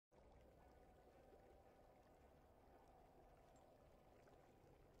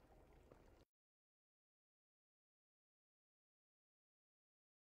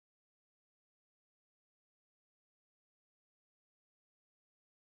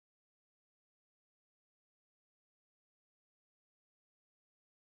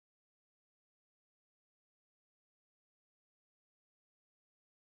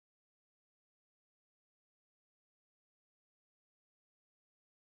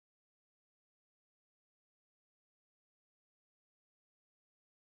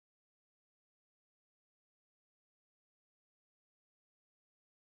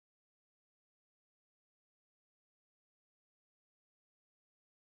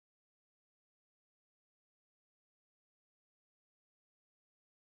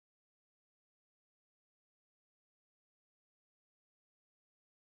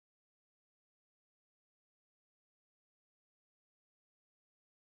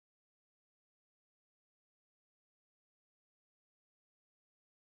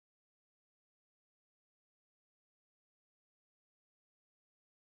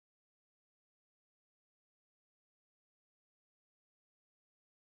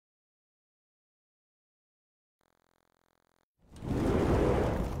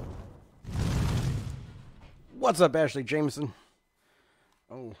What's up, Ashley Jameson?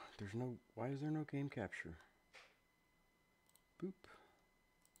 Oh, there's no... Why is there no game capture? Boop.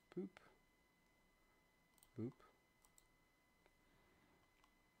 Boop. Boop.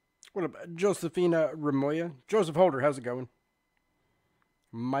 What up, Josephina Ramoya? Joseph Holder, how's it going?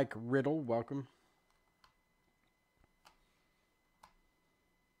 Mike Riddle, welcome.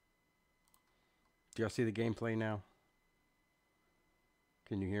 Do y'all see the gameplay now?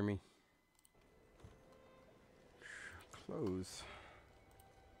 Can you hear me? Close.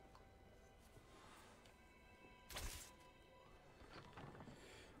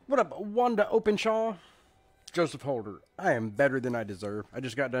 What up, Wanda Openshaw? Joseph Holder. I am better than I deserve. I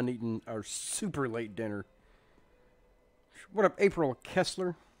just got done eating our super late dinner. What up, April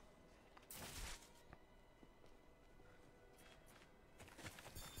Kessler?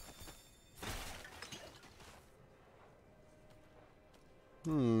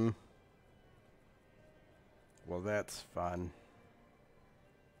 Well, that's fun.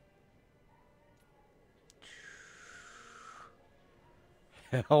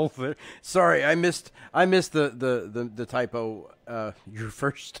 Hell, sorry, I missed the typo your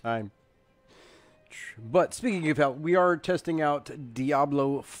first time. But speaking of hell, we are testing out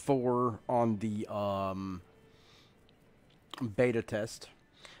Diablo 4 on the beta test.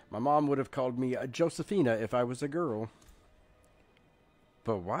 My mom would have called me a Josephina if I was a girl.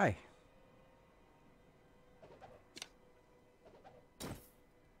 But why?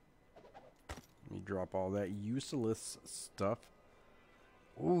 Let me drop all that useless stuff.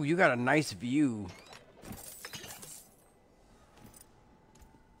 Ooh, you got a nice view.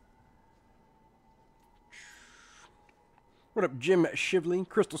 What up, Jim Shively,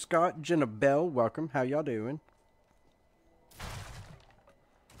 Crystal Scott, Jenna Bell, welcome. How y'all doing?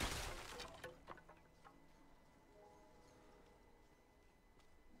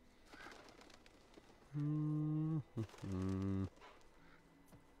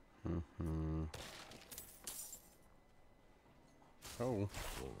 Oh.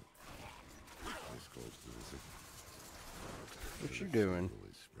 What you doing?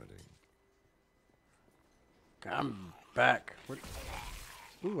 I'm back. What?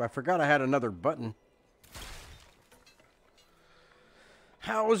 Ooh, I forgot I had another button.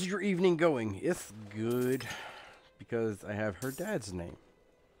 How's your evening going? It's good. Because I have her dad's name.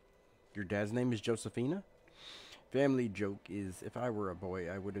 Your dad's name is Josephina? Family joke is, if I were a boy,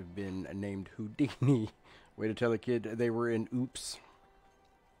 I would have been named Houdini. Way to tell a kid they were in Oops.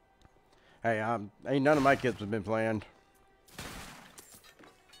 Hey, ain't none of my kids have been planned.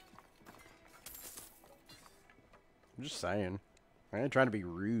 I'm just saying. I ain't trying to be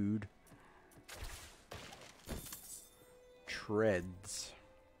rude. Treads.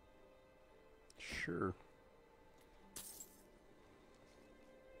 Sure.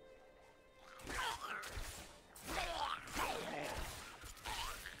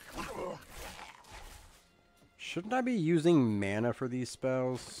 Shouldn't I be using mana for these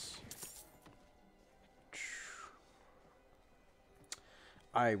spells?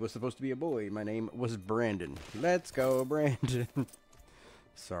 I was supposed to be a boy. My name was Brandon. Let's go, Brandon.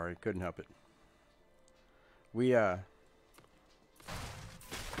 Sorry, couldn't help it. We had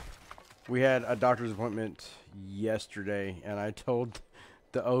a doctor's appointment yesterday, and I told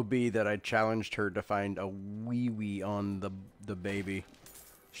the OB that I challenged her to find a wee on the baby.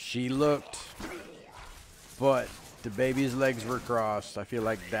 She looked, but the baby's legs were crossed. I feel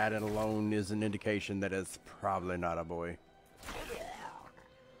like that alone is an indication that it's probably not a boy.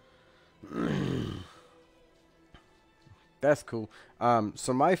 That's cool.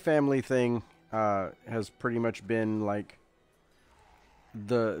 So my family thing has pretty much been like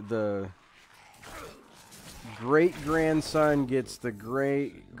the great-grandson gets the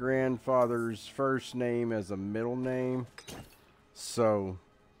great-grandfather's first name as a middle name. So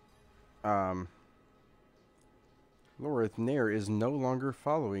Lorith Nair is no longer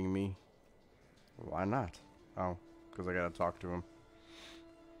following me. Why not? Oh, because I gotta talk to him.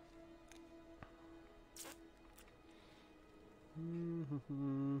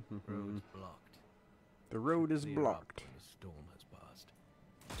 Road's blocked. The road is blocked. The storm has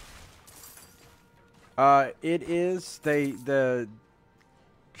passed. It is.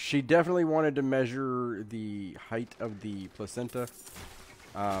 She definitely wanted to measure the height of the placenta.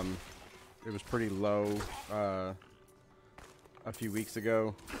 It was pretty low a few weeks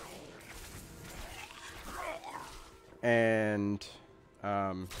ago, and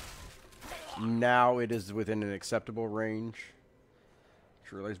now it is within an acceptable range.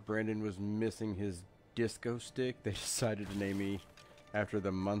 I realized Brandon was missing his disco stick. They decided to name me after the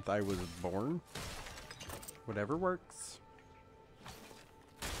month I was born. Whatever works.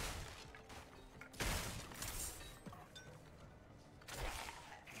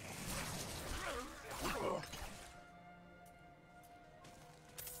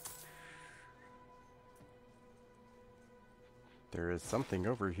 There is something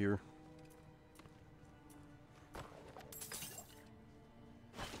over here.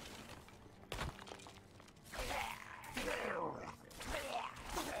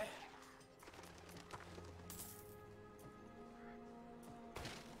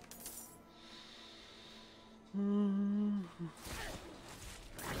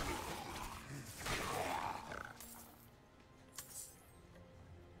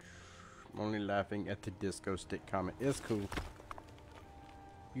 I'm only laughing at the disco stick comment. It's cool.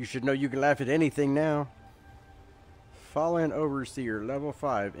 You should know you can laugh at anything now. Fallen Overseer, level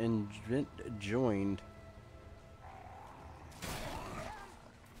 5, invent joined.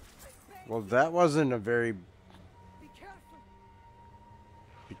 Well, that wasn't a very...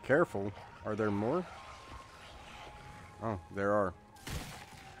 Be careful. Are there more? Oh, there are.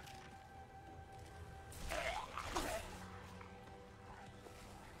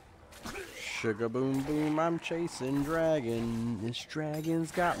 Sugar boom boom, I'm chasing dragon. This dragon's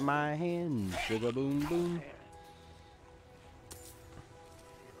got my hand. Sugar boom boom.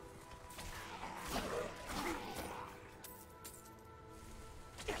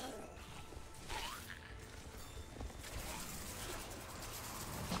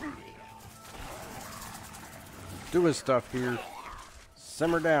 Doing stuff here.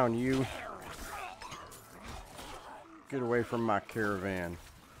 Simmer down, you. Get away from my caravan.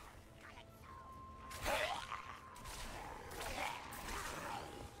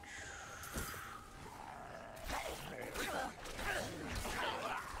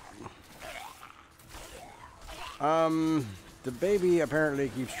 The baby apparently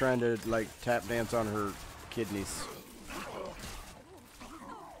keeps trying to, like, tap dance on her kidneys.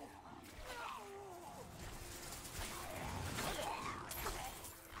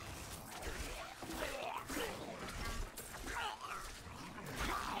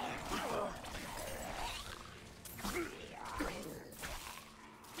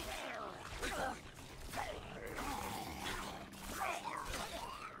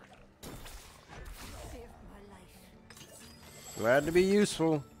 Glad to be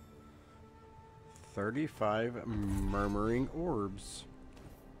useful. 35 murmuring orbs.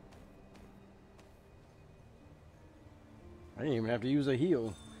 I didn't even have to use a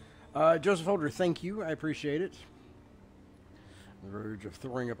heal. Joseph Holder, thank you. I appreciate it. The verge of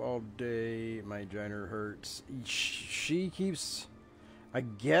throwing up all day. My vagina hurts. She keeps... I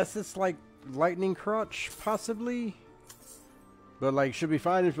guess it's like lightning crotch, possibly. But, like, should be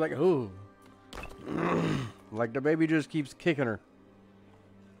fine if, like, oh. Like the baby just keeps kicking her.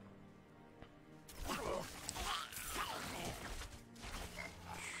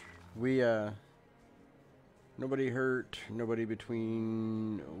 We, nobody hurt, nobody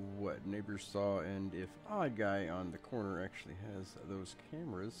between what neighbors saw, and if odd guy on the corner actually has those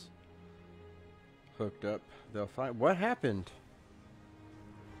cameras hooked up, they'll find... What happened?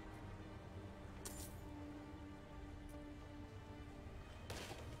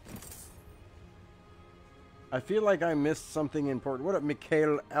 I feel like I missed something important. What up,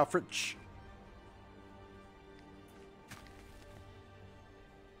 Mikhail Alfrich?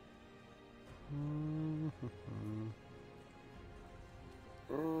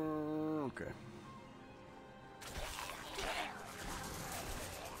 Okay.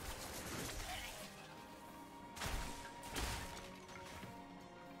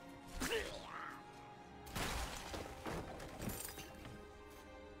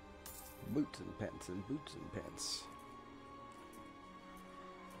 Boots and pants and boots and pants.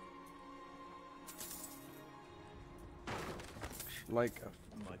 Like a...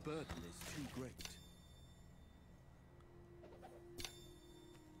 My burden is too great.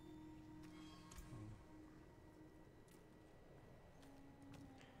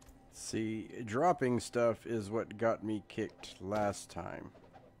 See, dropping stuff is what got me kicked last time.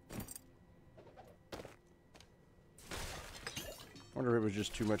 I wonder if it was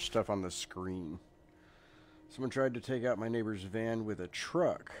just too much stuff on the screen. Someone tried to take out my neighbor's van with a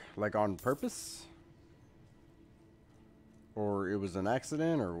truck. Like on purpose? Or it was an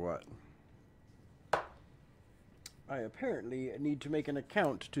accident or what? I apparently need to make an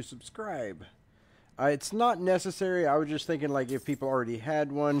account to subscribe. It's not necessary. I was just thinking like if people already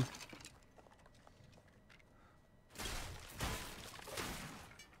had one.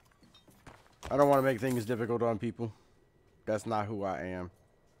 I don't want to make things difficult on people. That's not who I am.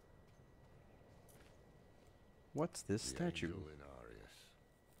 What's this statue? I'm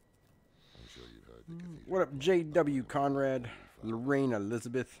sure you've heard the cathedral. What up, J.W. Conrad, Lorraine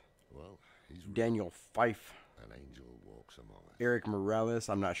Elizabeth, Well, he's real. Daniel Fife, An angel walks among us. Eric Morales.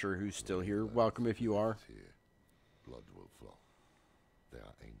 I'm not sure who's still here. Welcome if you are. Here, blood will flow. They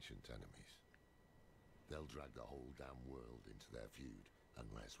are ancient enemies. They'll drag the whole damn world into their feud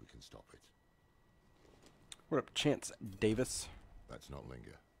unless we can stop it. What up, Chance Davis? Let's not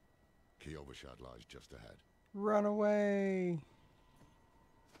linger. Kiyovershad lies just ahead. Run away!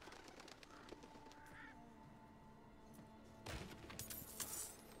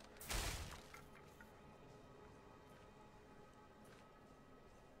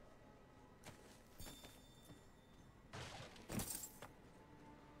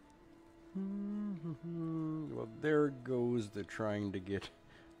 Well, there goes the trying to get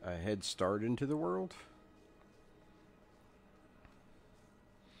a head start into the world.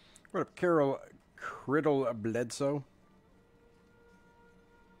 What up, Carol Criddle Bledsoe?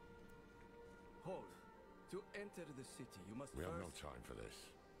 Hold. To enter the city, you must We have no first... time for this.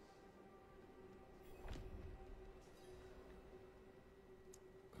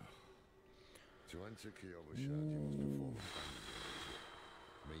 To enter Kiyovershad, you must perform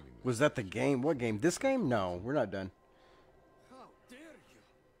a meaningless. Was that the game? What game? This game? No, we're not done. How dare you?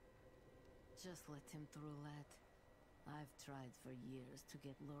 Just let him through, lad. I've tried for years to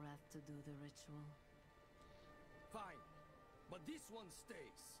get Lorath to do the ritual. Fine. But this one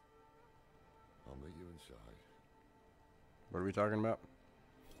stays. I'll meet you inside. What are we talking about?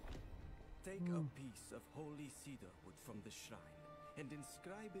 Take a piece of holy cedar wood from the shrine and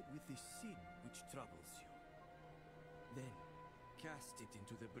inscribe it with the sin which troubles you. Then cast it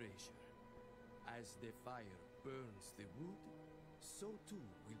into the brazier. As the fire burns the wood, so too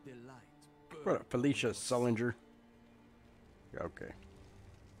will the light burn. What up, Felicia your sin. Sullinger? Okay.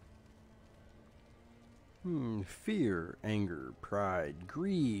 Fear, anger, pride,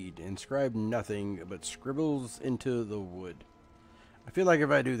 greed. Inscribe nothing but scribbles into the wood. I feel like if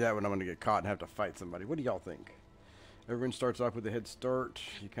I do that one, I'm going to get caught and have to fight somebody. What do y'all think? Everyone starts off with a head start.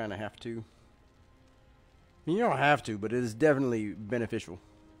 You kind of have to. You don't have to, but it is definitely beneficial.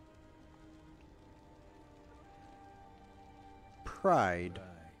 Pride. Right.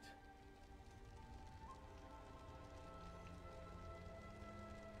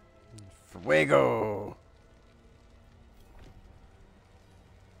 Fuego.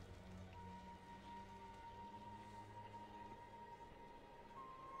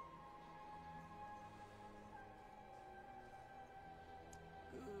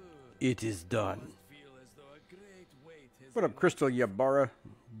 It is done. Must feel as though a great weight has What up, been Crystal lifted from Yabara?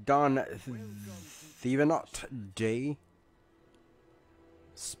 Don Thevenot Day.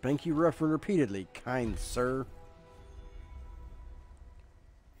 Spank you rough and repeatedly, kind sir.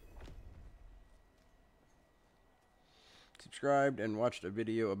 Subscribed and watched a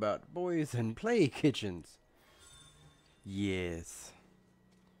video about boys and play kitchens. Yes.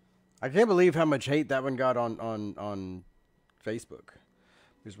 I can't believe how much hate that one got on Facebook.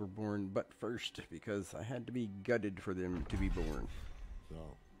 Because we're born but first, because I had to be gutted for them to be born.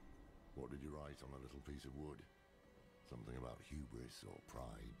 So, what did you write on a little piece of wood? Something about hubris or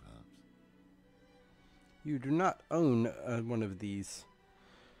pride, perhaps? You do not own one of these.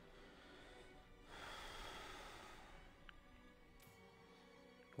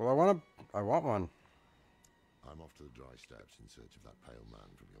 Well, I want one. I'm off to the dry steps in search of that pale man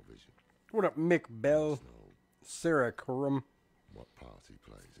from your vision. What up, Mick Bell? Must know Sarah Coram. what part he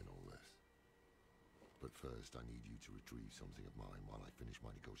plays in all this. But first, I need you to retrieve something of mine while I finish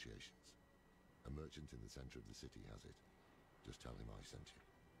my negotiations. A merchant in the center of the city has it. Just tell him I sent you.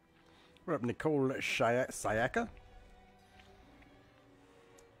 What up, Nicole Sayaka?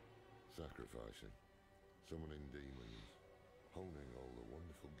 Sacrificing. Summoning demons. Honing all the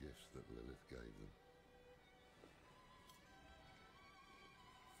wonderful gifts that Lilith gave them.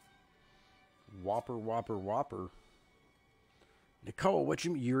 Whopper, Whopper, Whopper. Nicole, what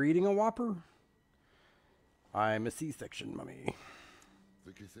you're eating a Whopper? I'm a C-section, mummy.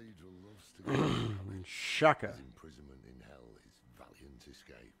 The cathedral loves to give Shaka. his imprisonment in hell, his valiant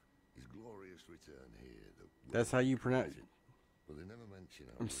escape, his glorious return here. That's how you pronounce it. But they never mention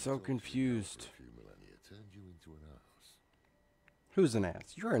how I'm he so tortured you confused. for a few millennia, turned you into an ass. Who's an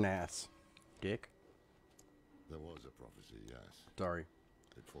ass? You're an ass, dick. There was a prophecy, yes. Sorry.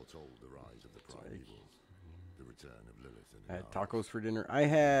 It foretold the rise of the prime evils, the return of Lilith and I had Inarius. tacos for dinner. I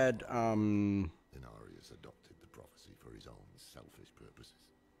had, Inarius adopted the prophecy for his own selfish purposes.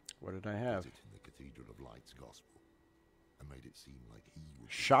 what did I have? Put it in the Cathedral of Light's gospel and made it seem like he would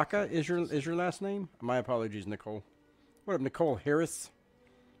be Shaka is your last name? My apologies, Nicole. What up, Nicole Harris?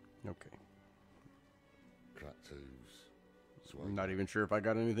 Okay. cracked hooves, I'm not even sure if I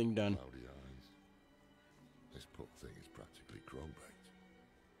got anything done. cloudy eyes. This pup thing is practically crowbait.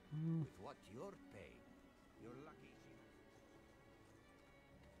 With what you're paid, you're lucky.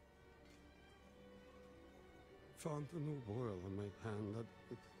 Found a new boil on my hand that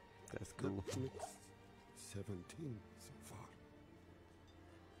That's cool. mixed 17 so far.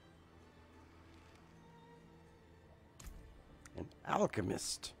 An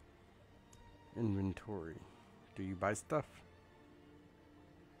alchemist. Inventory. Do you buy stuff?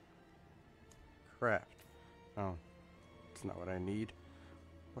 Craft. Oh. It's not what I need.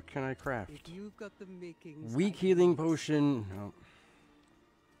 What can I craft? If you've got the makings, Weak healing potion. No.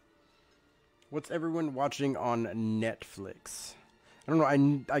 What's everyone watching on Netflix? I don't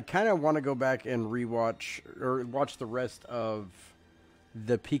know. I kind of want to go back and rewatch or watch the rest of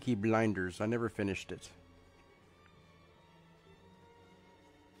the Peaky Blinders. I never finished it.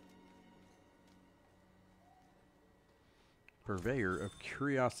 Purveyor of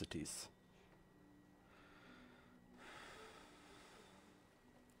curiosities.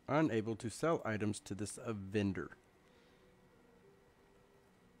 Unable to sell items to this vendor.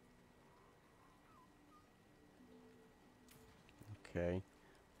 Okay.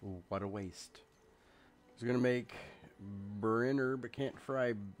 Ooh, what a waste. I was gonna make Brenner, but can't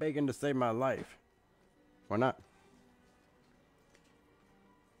fry bacon to save my life. Why not?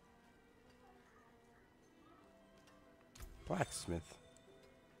 Blacksmith.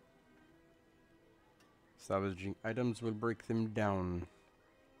 Salvaging items will break them down.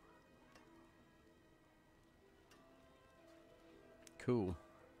 Cool.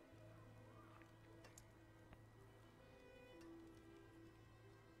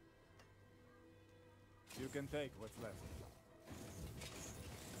 You can take what's left.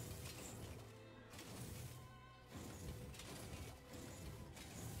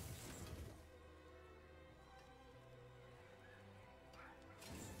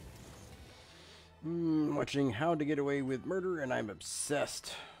 Watching How to Get Away with Murder, and I'm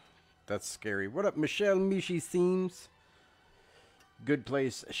obsessed. That's scary. What up, Michelle Mishi Seams? Good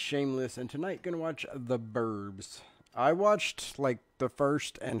Place, Shameless, and tonight gonna watch The Burbs. I watched like the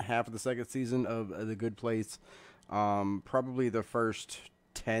first and half of the second season of The Good Place. Probably the first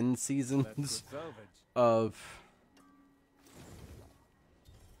 10 seasons of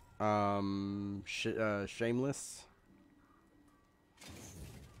Shameless.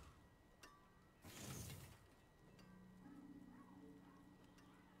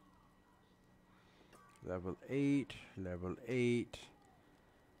 Level 8, level 8.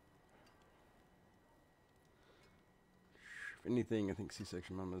 If anything, I think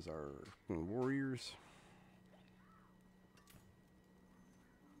C-section mamas are warriors.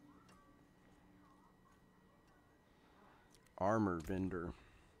 Armor vendor.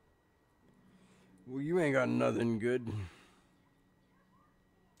 Well, you ain't got nothing good.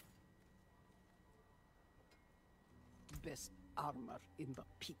 best armor in the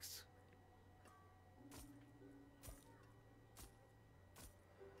peaks.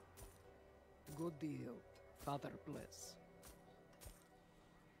 Good deal, Father bless.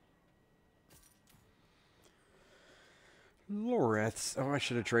 Loreths. Oh, I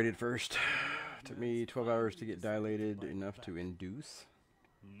should have traded first. Took me 12 hours to get dilated enough to induce.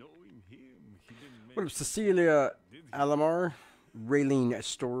 What up, Cecilia Alamar, Raylene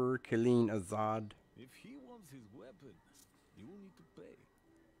Storer, Kaileen Azad. If he wants his weapon, you will need to pay.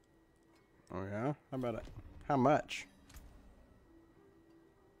 Oh yeah? How about it? How much?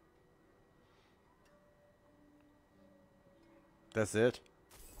 That's it?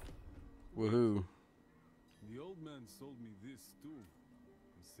 Woohoo. The old man sold me this too.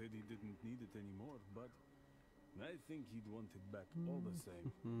 He said he didn't need it anymore, but I think he'd want it back all the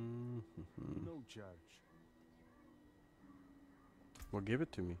same. No charge. Well, give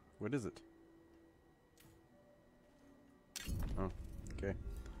it to me. What is it? Oh, okay.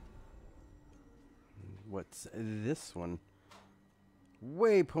 What's this one?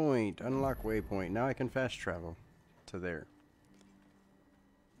 Waypoint. Unlock waypoint. Now I can fast travel to there.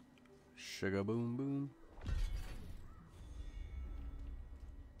 Sugar boom boom.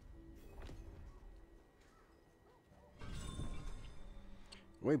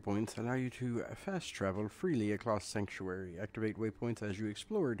 Waypoints allow you to fast travel freely across Sanctuary. Activate waypoints as you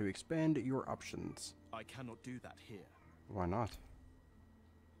explore to expand your options. I cannot do that here. Why not?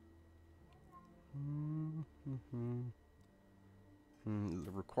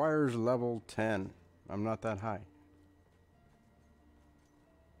 It requires level 10. I'm not that high.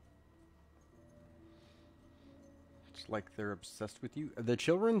 It's like they're obsessed with you. The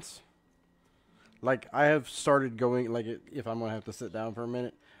children's? Like, I have started going, like, if I'm going to have to sit down for a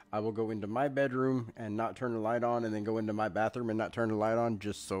minute, I will go into my bedroom and not turn the light on, and then go into my bathroom and not turn the light on,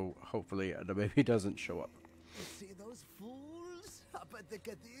 just so hopefully the baby doesn't show up. See those fools up at the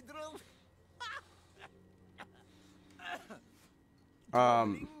cathedral?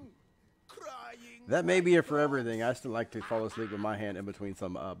 Um, Crying. that may be a forever thing. I still like to fall asleep with my hand in between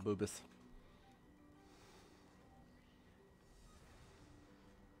some boobas.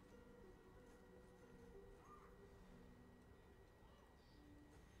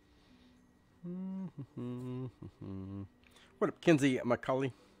 What up, Kinsey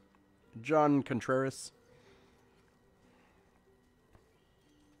McCauley? John Contreras.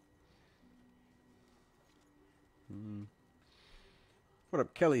 What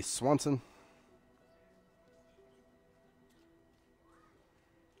up, Kelly Swanson?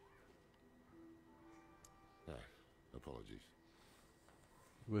 Apologies.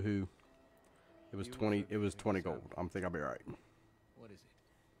 Woohoo. It was 20 gold. I think I'll be alright. What is it?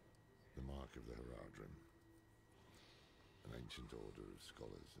 The mark of the Heradrim. An ancient order of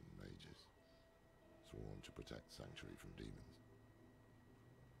scholars and mages, sworn to protect Sanctuary from demons.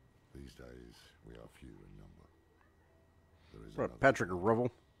 These days, we are few in number. There is What up, another Patrick Revel?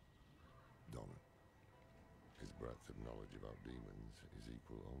 Donner. His breadth of knowledge about demons is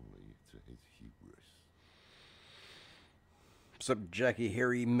equal only to his hubris. What's up, Jackie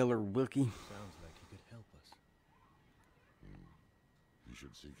Harry Miller Wilkie? Sounds like he could help us. You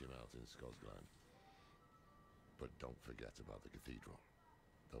should seek him out in Scosglen. But don't forget about the cathedral.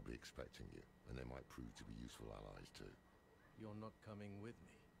 They'll be expecting you, and they might prove to be useful allies too. You're not coming with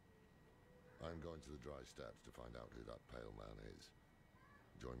me. I'm going to the Dry Steps to find out who that pale man is.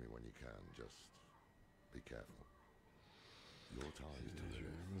 Join me when you can, just be careful. Your ties to I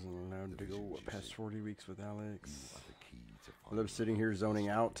live. wasn't allowed to go past 40 weeks with Alex. You are the key to I love sitting here zoning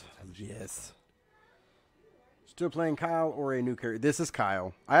out. Yes. Yes. Still playing Kyle or a new character? This is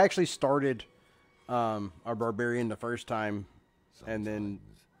Kyle. I actually started our Barbarian the first time and then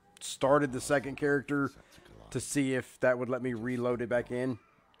started the second character to see if that would let me reload it back in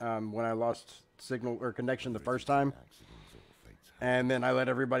when I lost signal or connection the first time. And then I let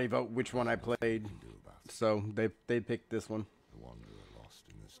everybody vote which one I played. So they picked this one. The wanderer lost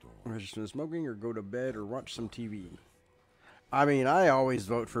in the storm. Register smoking or go to bed or watch some TV. I mean, I always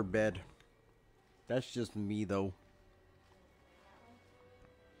vote for bed. That's just me, though.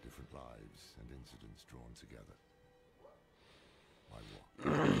 Different lives and incidents drawn together. Why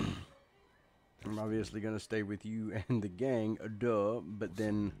what? I'm obviously going to stay with you and the gang, duh, but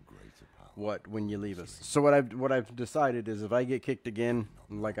then Greater power. what when you leave us? So what I've decided is if I get kicked again,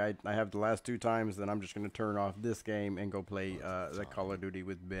 like I have the last 2 times, then I'm just going to turn off this game and go play the Call of Duty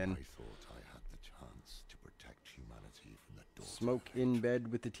with Ben. I thought I had the chance to protect humanity from the daughter. Smoke in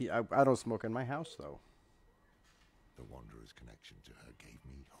bed with the tea. I don't smoke in my house, though. The wanderer's connection to her gave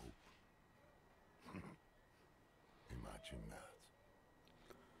me hope. Imagine that.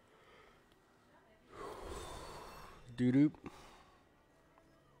 Doo-doop.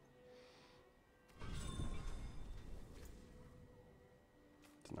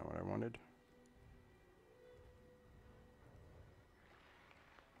 That's not what I wanted.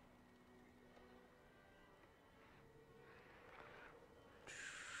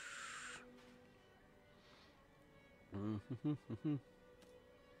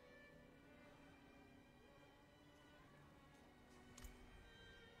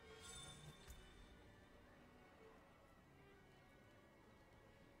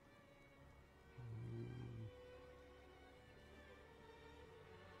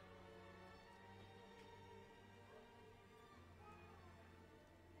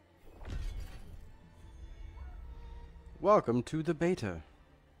 Welcome to the beta.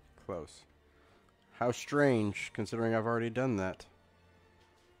 Close. How strange, considering I've already done that.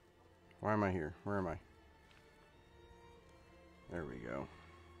 Why am I here? Where am I? There we go.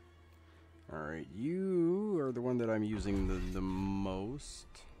 Alright, you are the one that I'm using the most.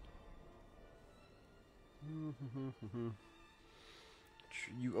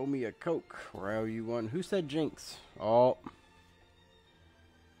 You owe me a Coke, or I owe you one. Who said Jinx? Oh.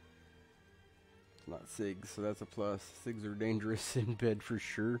 It's not SIGs, so that's a plus. SIGs are dangerous in bed for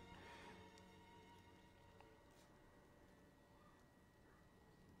sure.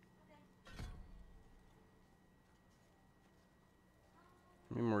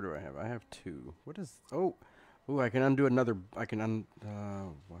 How many more do I have? I have 2. What is... Oh! Oh, I can undo another... I can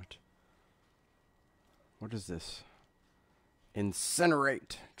what? What is this?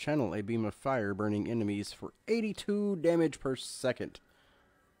 Incinerate. Channel a beam of fire burning enemies for 82 damage per second.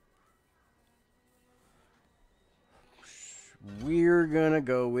 We're gonna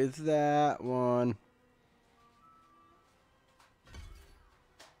go with that one.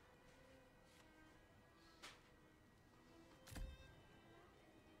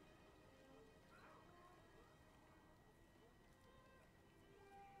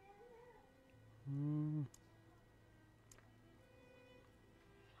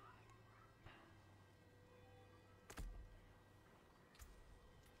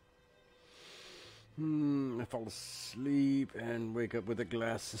 I fall asleep and wake up with a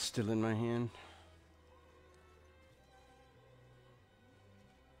glass still in my hand.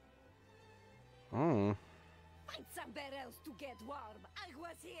 Oh, get warm. I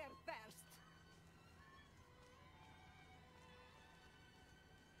was here first.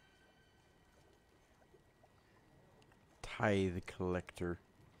 Tithe collector.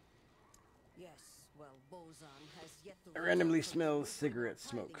 Yes, well, Bozan has yet to I randomly smell cigarette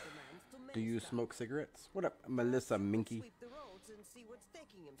smoke. Do you smoke cigarettes? What up, Melissa Minky? Sweep the roads and see what's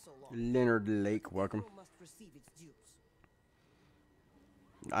taking him so long. Leonard Lake, welcome. Cathedral must receive its dues.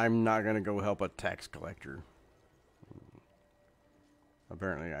 I'm not gonna go help a tax collector.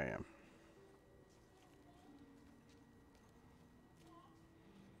 Apparently I am.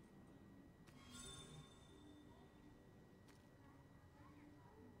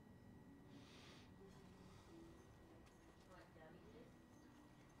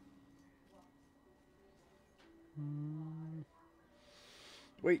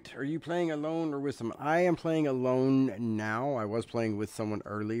 Wait, are you playing alone or with someone? I am playing alone now. I was playing with someone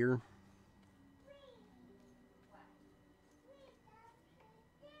earlier.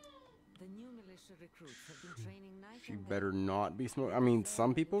 The new militia recruits have been training night You and better not be smoking. I mean,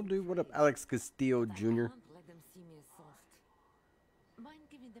 some people do. What up, Alex Castillo day. I Jr.? can't let them see me as soft. Mind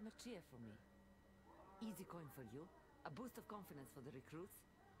giving them a cheer for me? Easy coin for you, a boost of confidence for the recruits,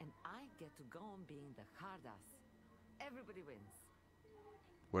 and I get to go on being the hard ass. Everybody wins.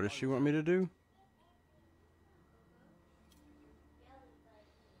 What does she want me to do?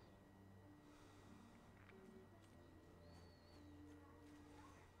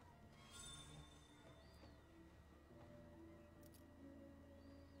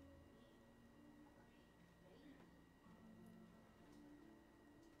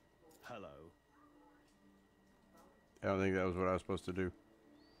 Hello. I don't think that was what I was supposed to do.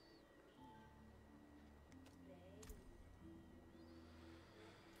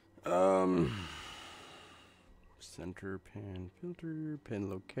 Center pan filter, pen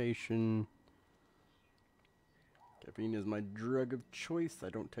location. Caffeine is my drug of choice. I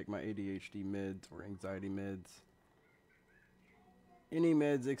don't take my ADHD meds or anxiety meds. Any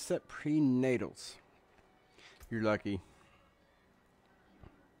meds except prenatals. You're lucky.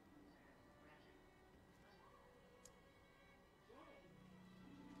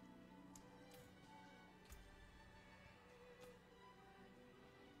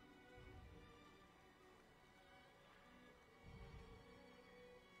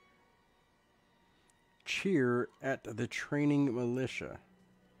 Cheer at the training militia.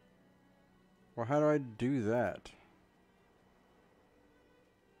 Well, how do I do that?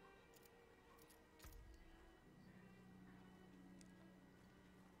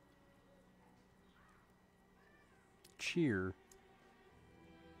 Cheer.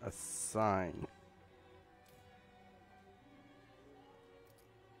 Assign.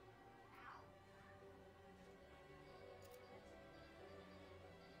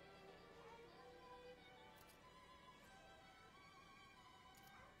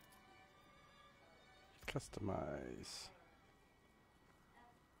 Customize.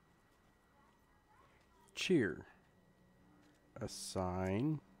 Cheer.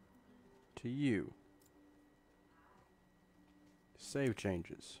 Assign to you. Save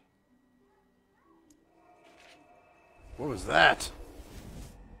changes. What was that?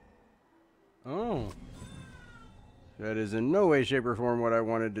 Oh. That is in no way, shape, or form what I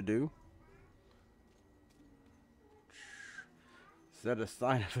wanted to do. Is that a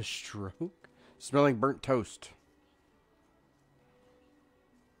sign of a stroke? Smelling burnt toast.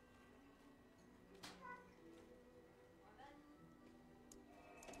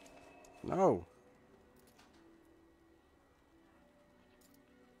 No.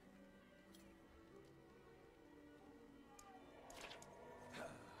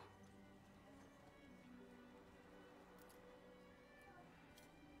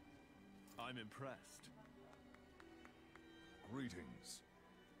 I'm impressed. Greetings.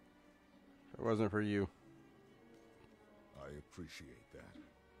 It wasn't for you. I appreciate that.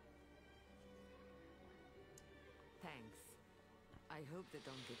 Thanks. I hope they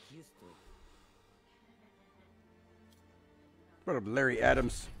don't get used to it. What up, Larry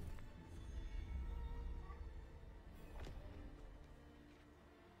Adams?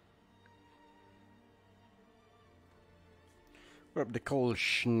 What up, Nicole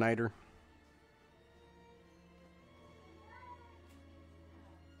Schneider?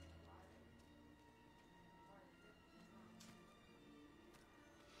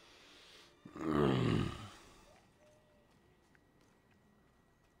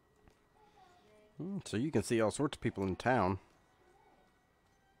 So you can see all sorts of people in town.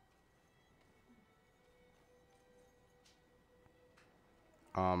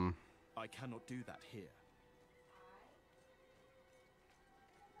 I cannot do that here.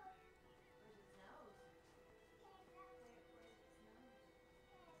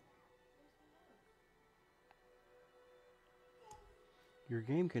 Your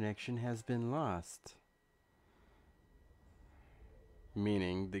game connection has been lost.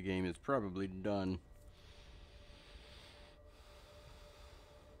 Meaning the game is probably done.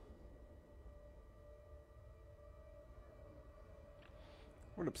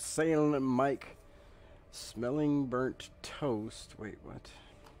 What up, Salem Mike? Smelling burnt toast. Wait, what?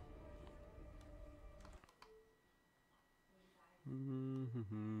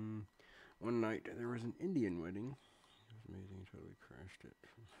 One night there was an Indian wedding. It was amazing. Totally crashed it.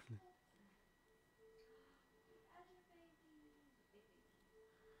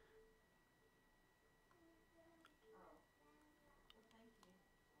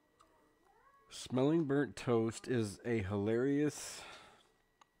 Smelling burnt toast is a hilarious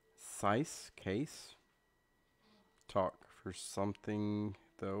case talk for something,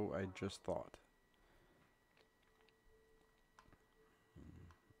 though I just thought.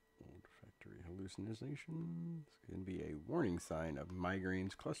 Old factory hallucinations can be a warning sign of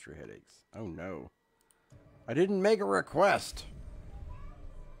migraines, cluster headaches. Oh no. I didn't make a request.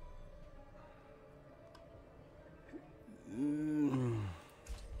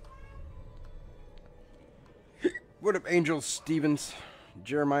 What up, Angel Stevens?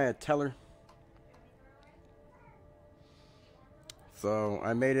 Jeremiah Teller. So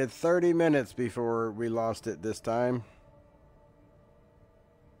I made it 30 minutes before we lost it this time.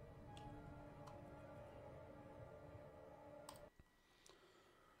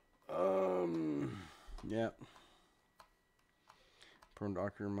 Yeah. Prone to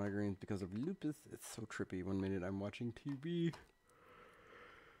ocular migraines because of lupus. It's so trippy. 1 minute I'm watching TV.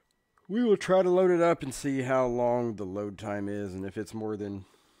 We will try to load it up and see how long the load time is, and if it's more than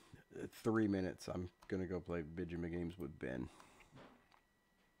 3 minutes, I'm gonna go play Vidjima games with Ben.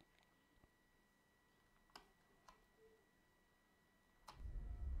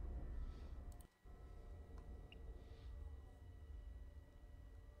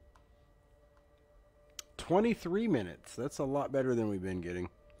 "23 minutes. That's a lot better than we've been getting.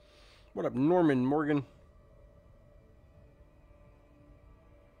 What up, Norman Morgan?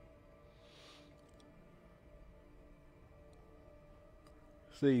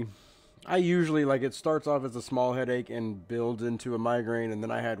 See, I usually, like, it starts off as a small headache and builds into a migraine, and then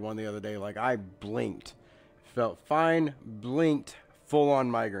I had one the other day, like, I blinked. Felt fine, blinked,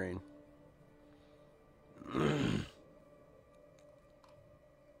 full-on migraine.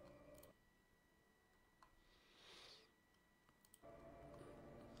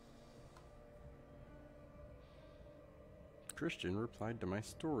 Christian replied to my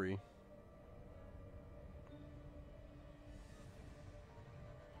story.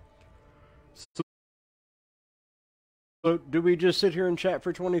 So, do we just sit here and chat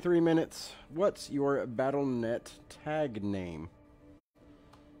for 23 minutes? What's your BattleNet tag name?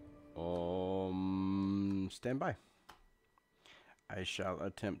 Stand by. I shall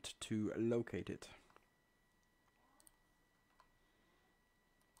attempt to locate it.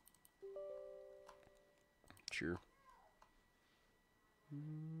 Sure.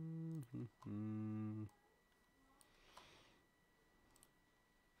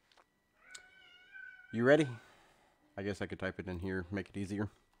 You ready? I guess I could type it in here, make it easier.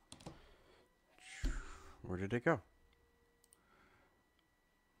 Where did it go?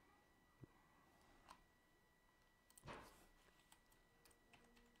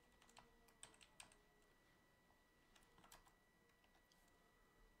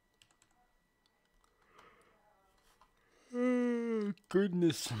 Oh,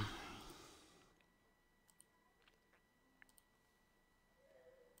 goodness.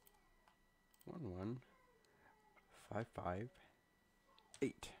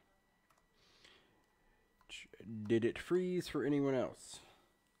 11558. Did it freeze for anyone else?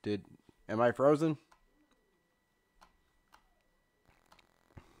 Am I frozen?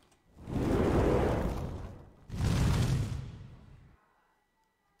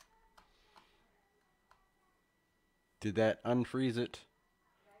 Did that unfreeze it?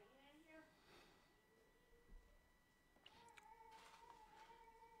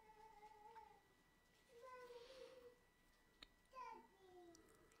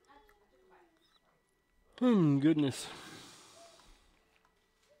 Goodness.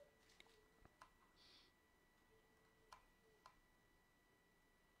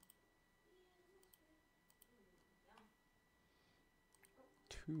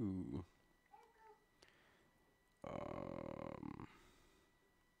 Two.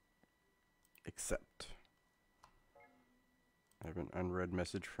 Accept. I have an unread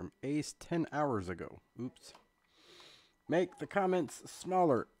message from Ace 10 hours ago. Oops. Make the comments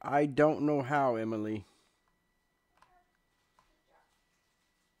smaller. I don't know how, Emily.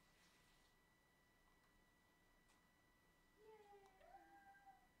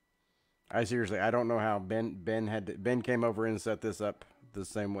 I seriously, I don't know how Ben came over and set this up the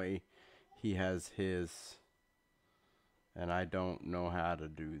same way he has his, and I don't know how to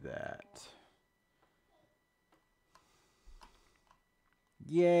do that.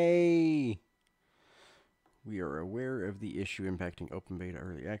 Yay! We are aware of the issue impacting open beta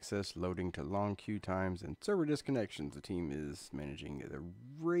early access, loading to long queue times, and server disconnections. The team is managing the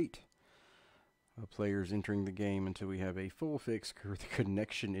rate of players entering the game until we have a full fix for the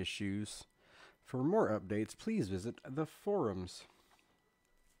connection issues. For more updates, please visit the forums.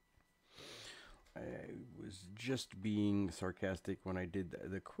 I was just being sarcastic when I did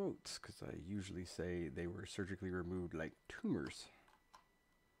the quotes, because I usually say they were surgically removed like tumors.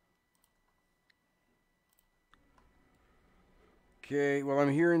 Okay, well,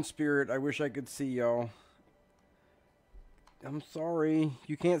 I'm here in spirit. I wish I could see y'all. I'm sorry.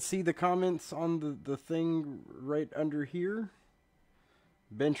 You can't see the comments on the thing right under here?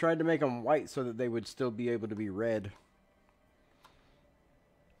 Ben tried to make them white so that they would still be able to be read.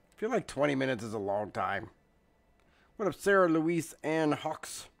 I feel like 20 minutes is a long time. What up, Sarah, Louise, and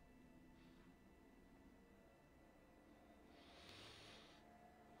Hawks?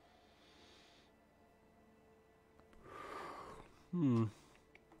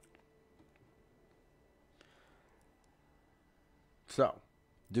 So,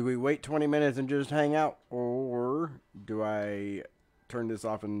 do we wait 20 minutes and just hang out? Or do I turn this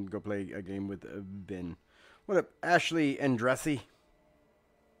off and go play a game with Ben? What up, Ashley and Dressy?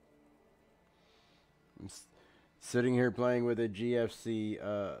 I'm sitting here playing with a GFC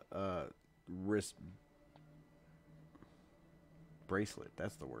wrist bracelet.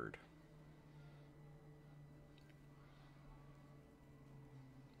 That's the word.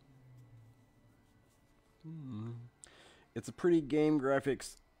 It's a pretty game.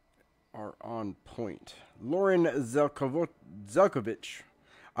 Graphics are on point. Lauren Zelkovich.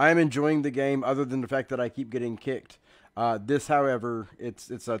 I am enjoying the game other than the fact that I keep getting kicked. This, however, it's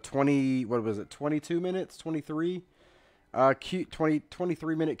a 22 minutes, 23?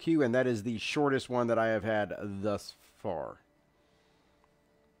 23 minute queue, and that is the shortest one that I have had thus far.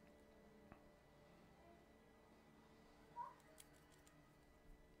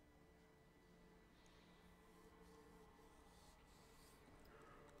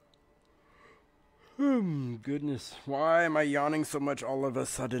 Goodness. Why am I yawning so much all of a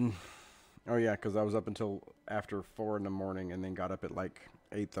sudden? Oh, yeah, because I was up until after 4 in the morning and then got up at like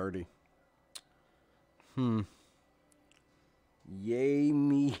 8:30. Yay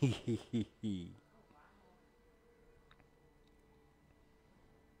me.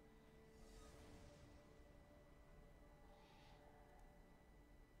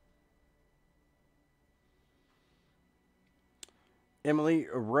 Emily,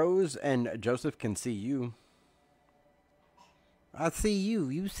 Rose, and Joseph can see you. I see you.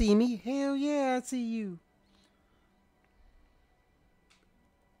 You see me? Hell yeah, I see you.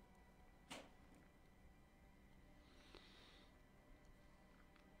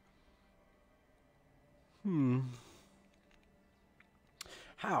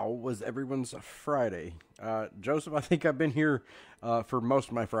 How was everyone's Friday? Joseph, I think I've been here for most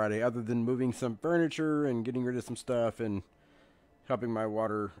of my Friday, other than moving some furniture and getting rid of some stuff and helping my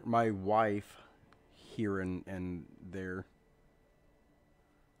wife here and there.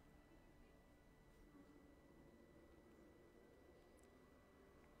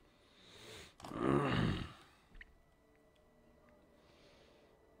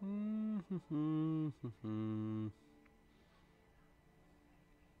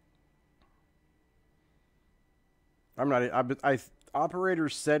 I'm not.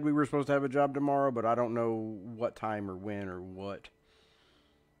 Operators said we were supposed to have a job tomorrow, but I don't know what time or when or what,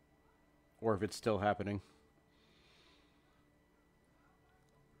 or if it's still happening.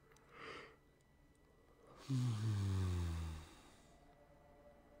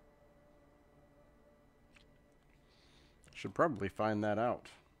 Should probably find that out.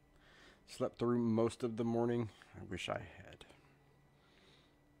 Slept through most of the morning. I wish I had.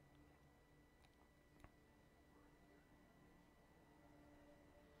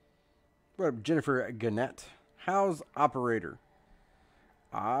 What up, Jennifer Gannett? How's Operator?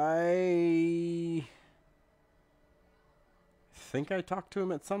 I think I talked to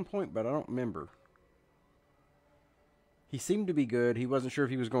him at some point, but I don't remember. He seemed to be good. He wasn't sure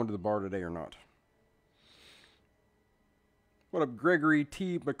if he was going to the bar today or not. What up, Gregory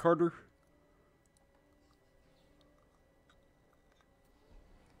T. McCarter?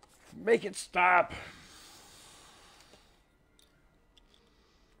 Make it stop.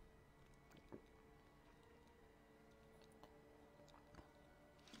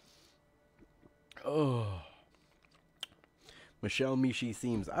 Oh. Michelle Mishi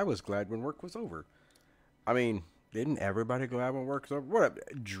seems. I was glad when work was over. I mean, didn't everybody glad when work was over? What up,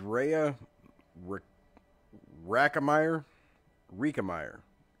 Drea Rackemeyer?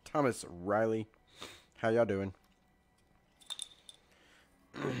 Thomas Riley. How y'all doing?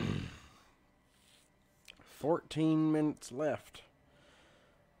 14 minutes left.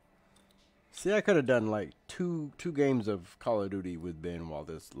 See, I could have done like two games of Call of Duty with Ben while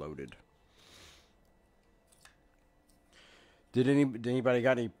this loaded. Did anybody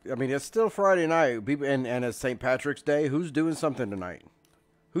got any? I mean, it's still Friday night. People and it's St. Patrick's Day. Who's doing something tonight?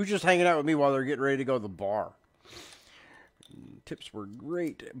 Who's just hanging out with me while they're getting ready to go to the bar? Tips were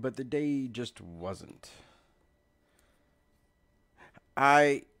great, but the day just wasn't.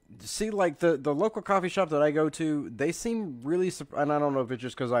 I see, like the local coffee shop that I go to, they seem really, and I don't know if it's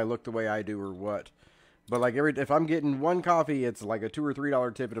just because I look the way I do or what, but like if I'm getting one coffee, it's like a $2 or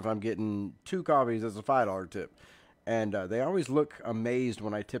 $3 tip, and if I'm getting two coffees, it's a $5 tip. And they always look amazed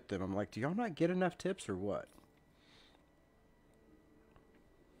when I tip them. I'm like, do y'all not get enough tips or what?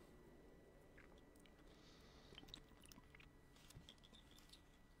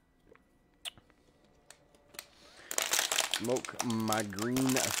 Smoke my green,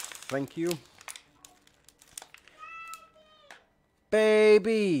 thank you.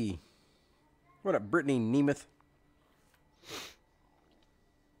 Baby! What up, Brittany Nemeth?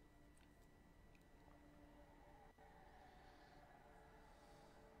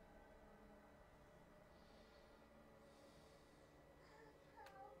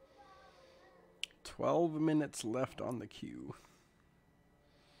 $12 minutes left on the queue.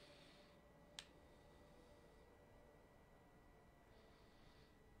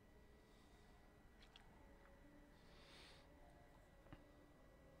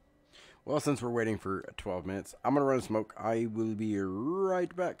 Well, since we're waiting for 12 minutes, I'm going to run a smoke. I will be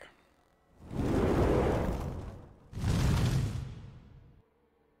right back.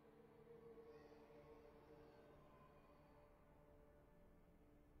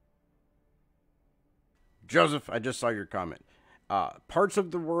 Joseph, I just saw your comment. Parts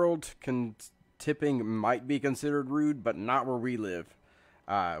of the world tipping might be considered rude, but not where we live.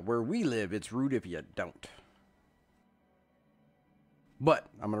 Where we live, it's rude if you don't. But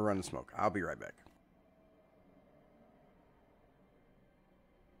I'm going to run and smoke. I'll be right back.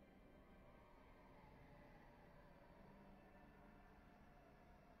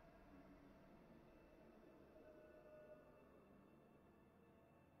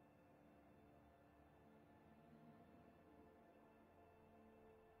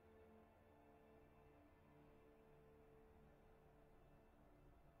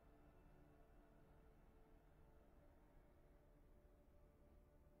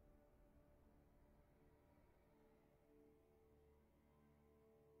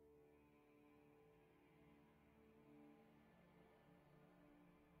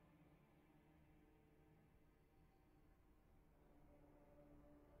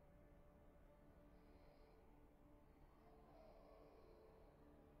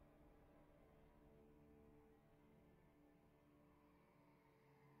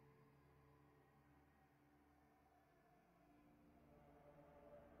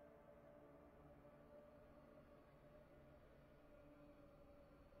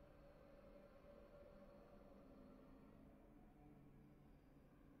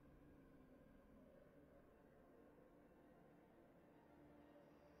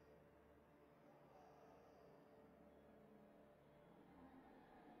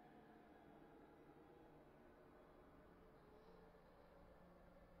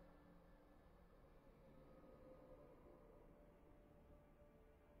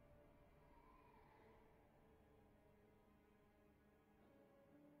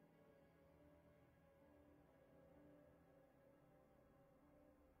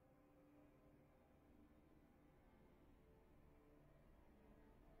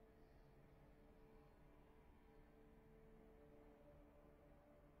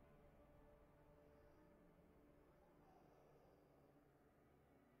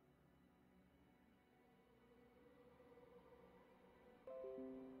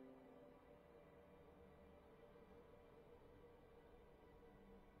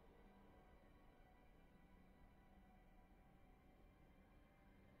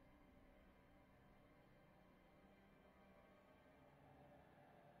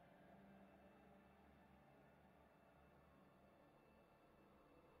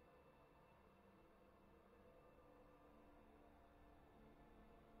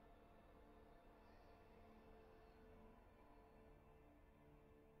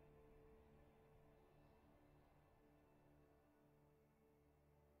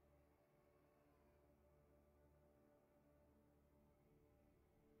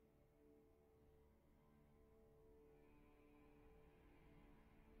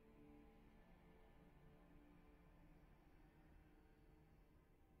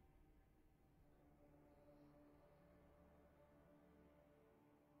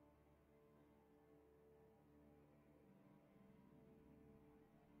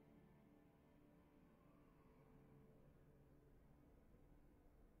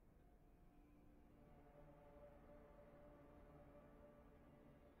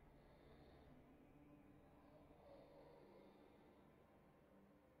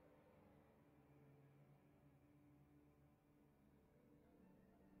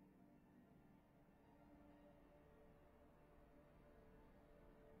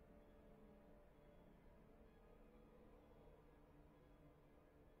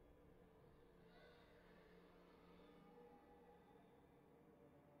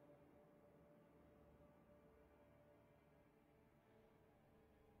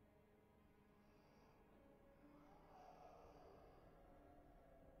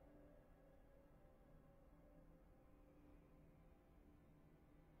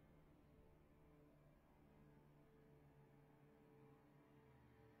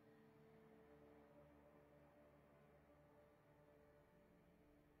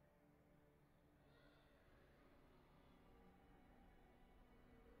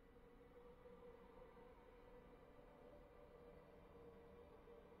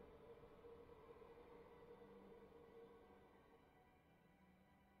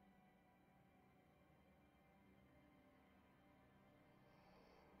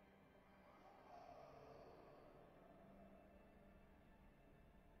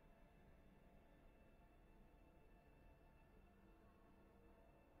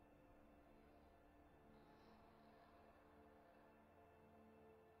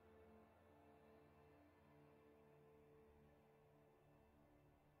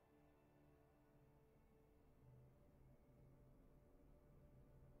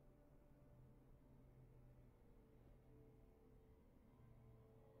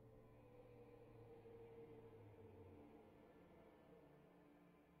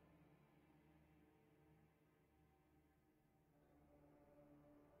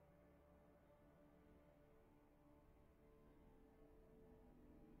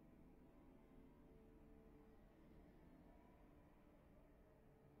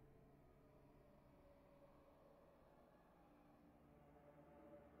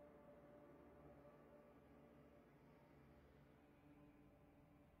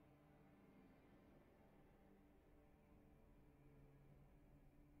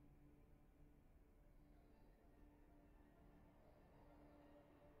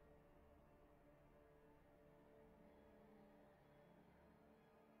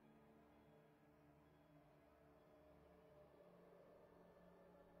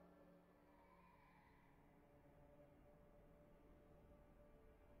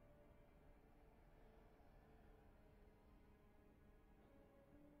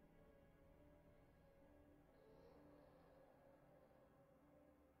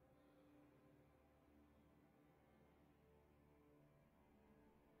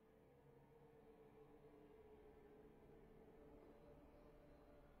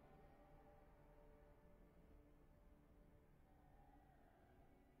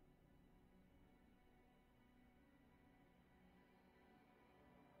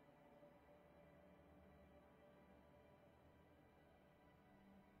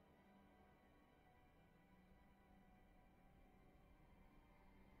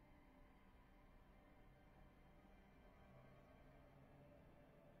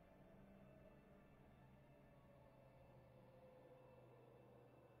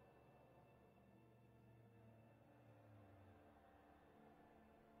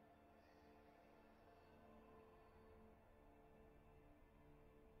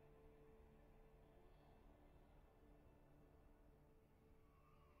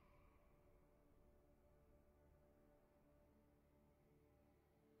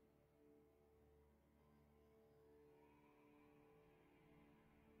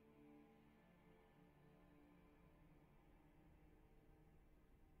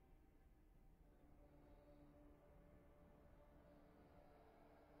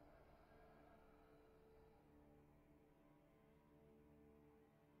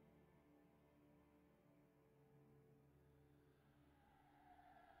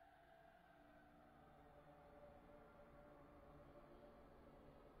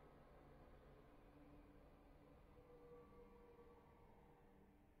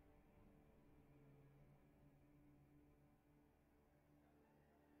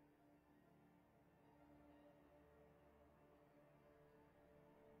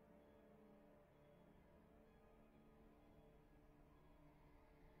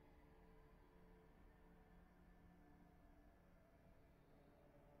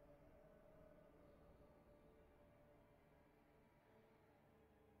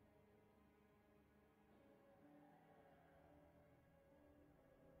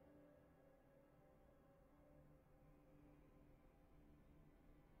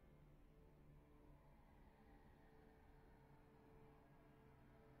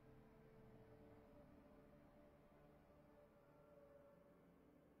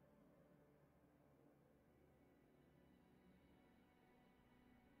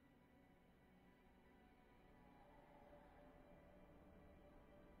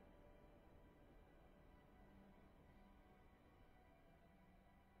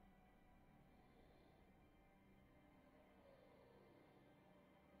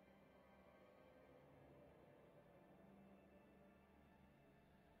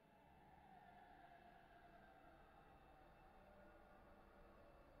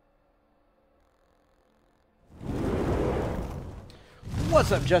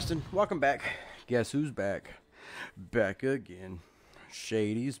 What's up, Justin? Welcome back. Guess who's back? Back again.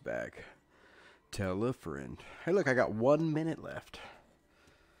 Shady's back. Tell a friend. Hey, look, I got 1 minute left.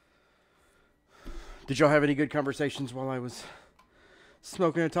 Did y'all have any good conversations while I was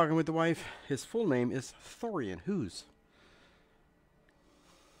smoking and talking with the wife? His full name is Thorian. Whose?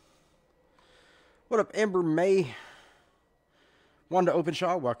 What up, Amber May? Wanda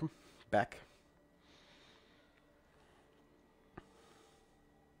Openshaw, welcome back.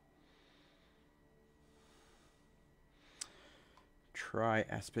 Try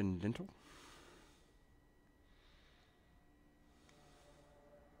Aspen Dental.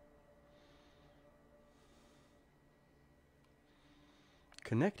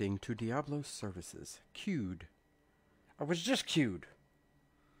 Connecting to Diablo services. Queued. I was just queued.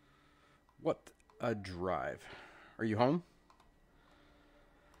 What a drive. Are you home?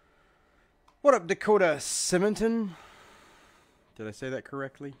 What up, Dakota Simonton? Did I say that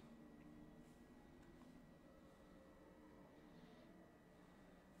correctly?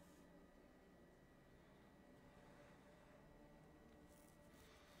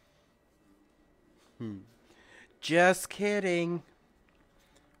 Just kidding.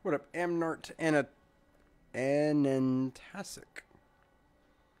 What up, Amnart Anantasic?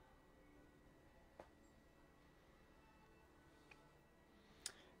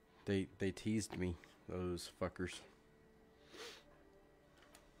 They teased me, those fuckers.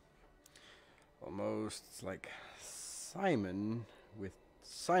 Almost like Simon with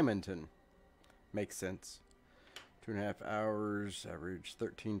Simonton. Makes sense. 2.5 hours, average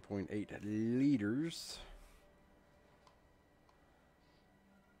 13.8 liters.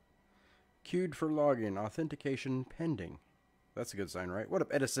 Queued for login, authentication pending. That's a good sign, right? What up,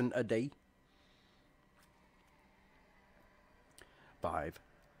 Edison a day? 5,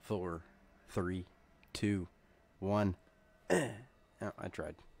 4, 3, 2, 1. Oh, I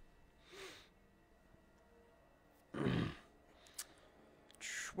tried.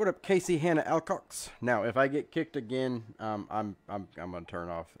 What up, Casey Hannah Alcox? Now, if I get kicked again, I'm gonna turn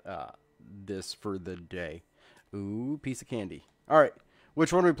off this for the day. Ooh, piece of candy. All right,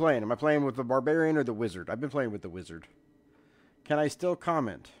 which one are we playing? Am I playing with the barbarian or the wizard? I've been playing with the wizard. Can I still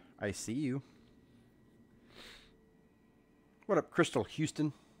comment? I see you. What up, Crystal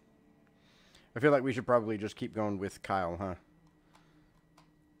Houston? I feel like we should probably just keep going with Kyle, huh?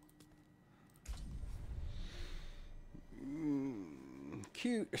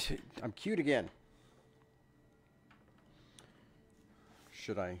 Cute. I'm cute again.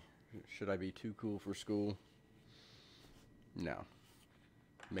 Should I be too cool for school? No.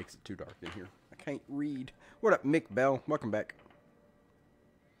 Makes it too dark in here. I can't read. What up, Mick Bell? Welcome back.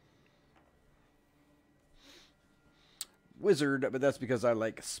 Wizard, but that's because I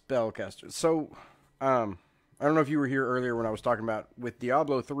like spellcasters. So, I don't know if you were here earlier when I was talking about with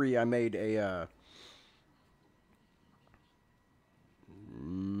Diablo 3, I made a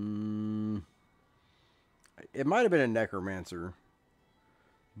it might have been a necromancer,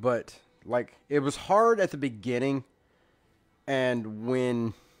 but like it was hard at the beginning, and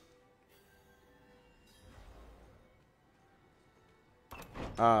when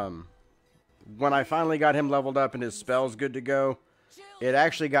I finally got him leveled up and his spells good to go, it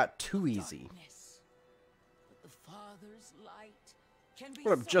actually got too easy.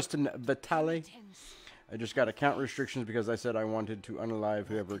 What up, Justin Vitale? I just got account restrictions because I said I wanted to unalive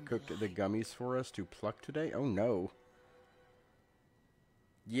whoever cooked the gummies for us to pluck today. Oh no.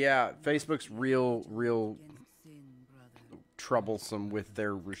 Yeah, Facebook's real troublesome with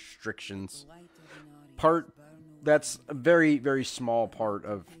their restrictions. That's a very, very small part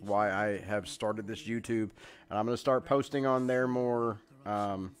of why I have started this YouTube. And I'm going to start posting on there more.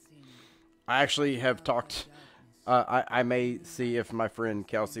 I actually have talked... I may see if my friend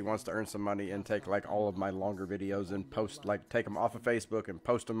Kelsey wants to earn some money and take like all of my longer videos and post, like take them off of Facebook and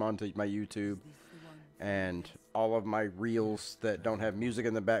post them onto my YouTube, and all of my reels that don't have music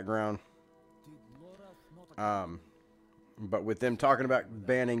in the background. But with them talking about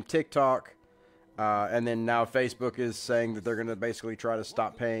banning TikTok, and then now Facebook is saying that they're going to basically try to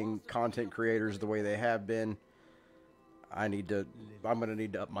stop paying content creators the way they have been, I'm going to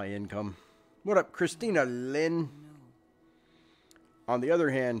need to up my income. What up, Christina Lynn? On the other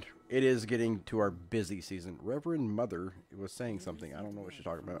hand, it is getting to our busy season. Reverend Mother was saying something. I don't know what she's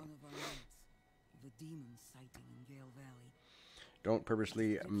talking about. Don't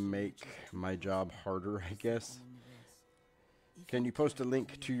purposely make my job harder, I guess. Can you post a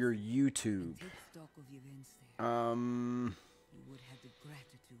link to your YouTube?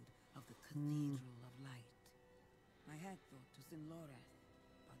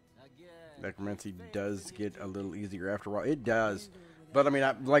 Necromancy does get a little easier after a while. It does. But I mean,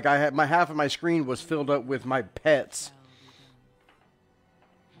 I had my half of my screen was filled up with my pets.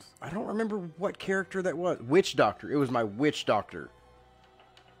 I don't remember what character that was. Witch Doctor. It was my Witch Doctor.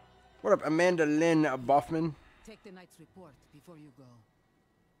 What up, Amanda Lynn Boffman? Take the night's report before you go.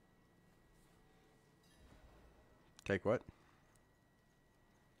 Take what?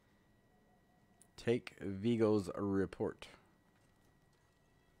 Take Vigo's report.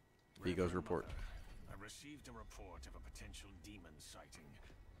 Vigo's report. I received a report of a potential demon sighting.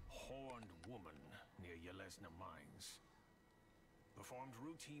 Horned woman near Yelesna Mines. Performed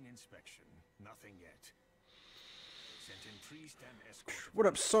routine inspection. Nothing yet. Sent in priest and escort. What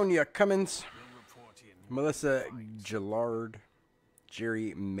up, Sonia Cummins? Will report in Melissa Gillard.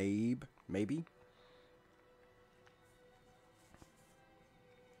 Jerry Mabe. Maybe?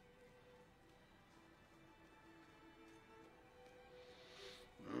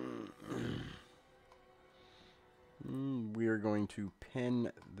 We are going to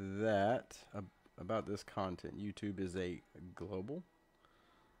pin that about this content. YouTube is a global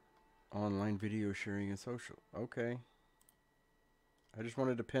online video sharing and social. Okay. I just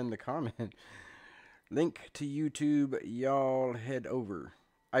wanted to pin the comment. Link to YouTube. Y'all head over.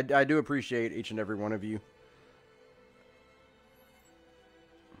 I do appreciate each and every one of you.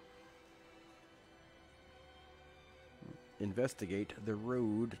 Investigate the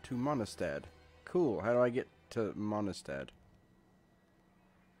road to Monastad. Cool. How do I get to Monastad?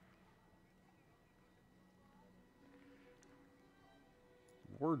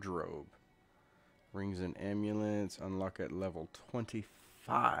 Wardrobe. Rings and ambulance. Unlock at level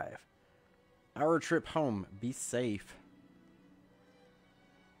 25. Our trip home. Be safe.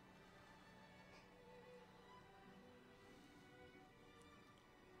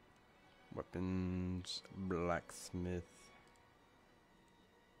 Weapons. Blacksmith.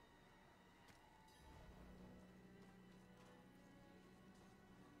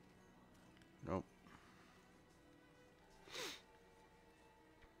 Nope.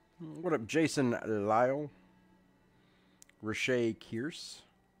 What up, Jason Lyle? Rashay Kearse.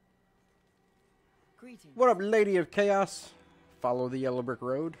 Greetings. What up, Lady of Chaos? Follow the yellow brick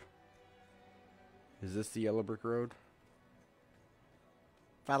road. Is this the yellow brick road?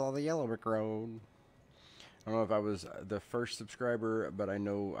 Follow the yellow brick road. I don't know if I was the first subscriber, but I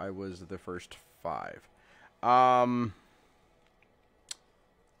know I was the first 5.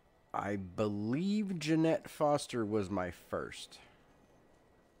 I believe Jeanette Foster was my first.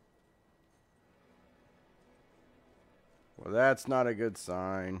 Well, that's not a good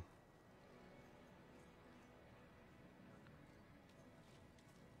sign.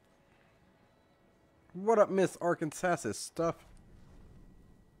 What up, Miss Arkansas stuff?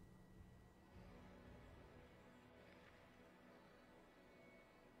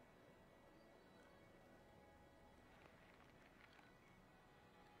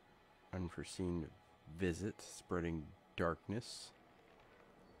 Unforeseen visit, spreading darkness.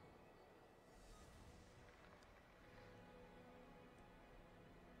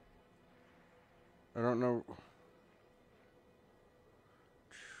 I don't know.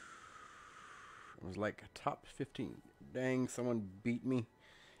 It was like top 15. Dang, someone beat me.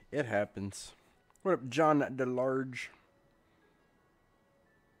 It happens. What up, John DeLarge?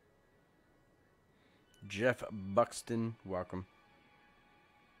 Jeff Buxton, welcome.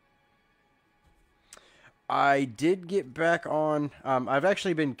 I did get back on. I've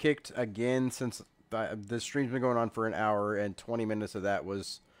actually been kicked again since the stream's been going on for an hour, and 20 minutes of that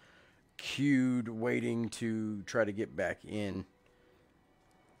was queued waiting to try to get back in.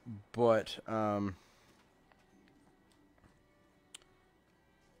 But I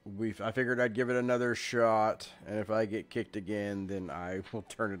figured I'd give it another shot, and if I get kicked again, then I will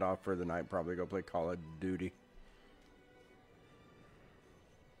turn it off for the night. Probably go play Call of Duty.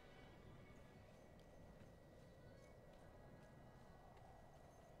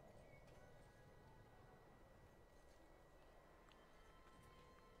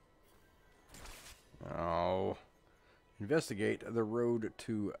 Oh. Investigate the road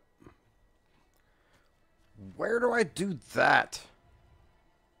to... Where do I do that?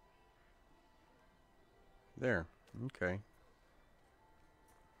 There. Okay.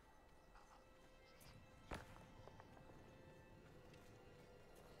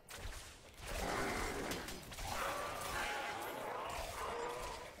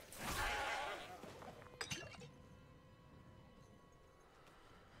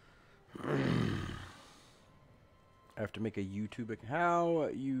 I have to make a YouTube account. How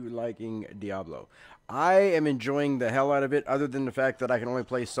you liking Diablo? I am enjoying the hell out of it, other than the fact that I can only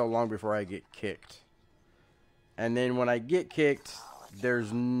play so long before I get kicked. And then when I get kicked,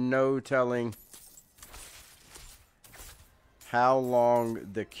 there's no telling how long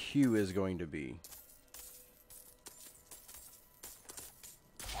the queue is going to be.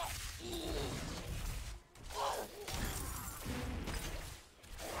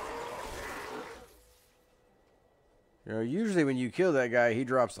 You know, usually when you kill that guy, he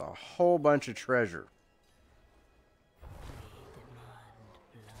drops a whole bunch of treasure.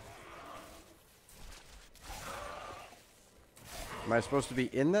 Am I supposed to be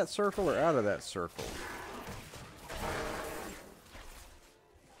in that circle or out of that circle?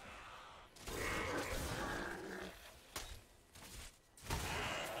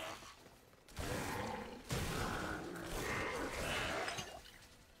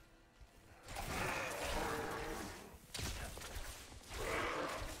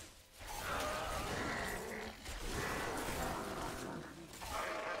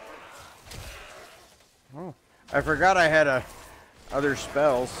 Oh, I forgot I had other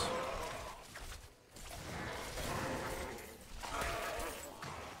spells.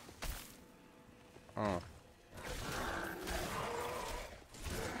 Oh.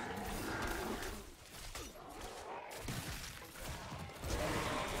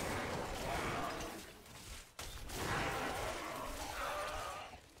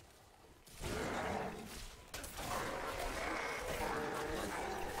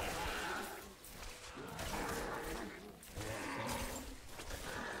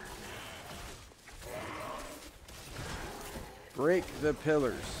 Break the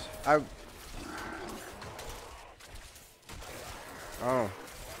pillars. Oh.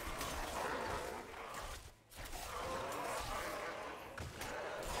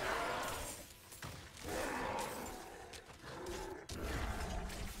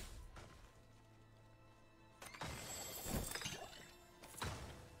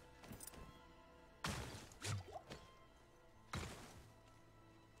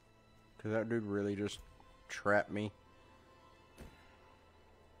 Could that dude really just trap me?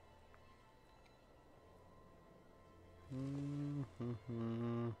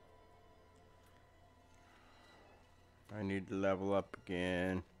 I need to level up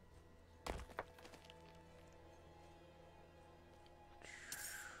again.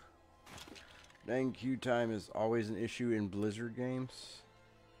 Dang, queue time is always an issue in Blizzard games.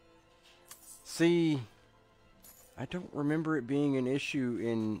 See, I don't remember it being an issue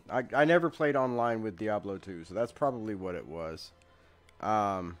in... I never played online with Diablo 2, so that's probably what it was.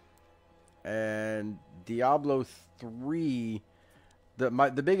 And Diablo 3...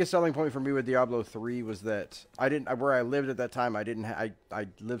 The biggest selling point for me with Diablo 3 was that where I lived at that time, I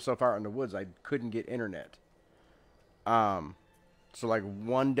lived so far in the woods, I couldn't get internet. So like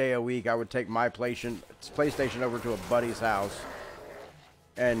one day a week I would take my PlayStation over to a buddy's house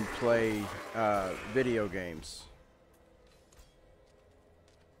and play video games.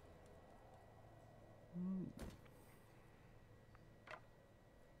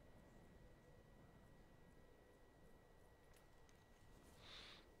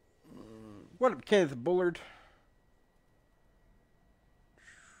 What up, Kenneth Bullard?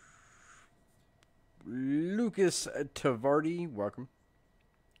 Lucas Tavardi, welcome.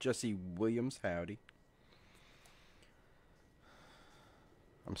 Jesse Williams, howdy.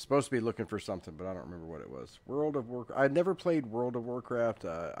 I'm supposed to be looking for something, but I don't remember what it was. World of Warcraft. I never played World of Warcraft.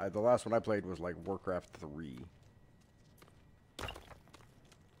 The last one I played was like Warcraft 3.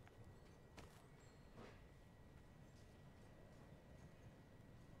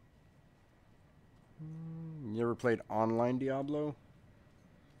 You ever played online Diablo?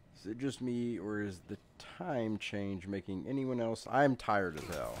 Is it just me, or is the time change making anyone else? I'm tired as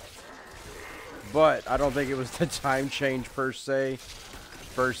hell. But I don't think it was the time change per se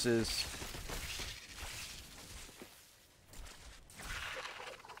versus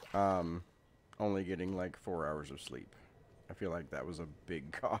only getting like 4 hours of sleep. I feel like that was a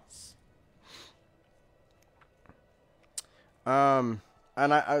big cost.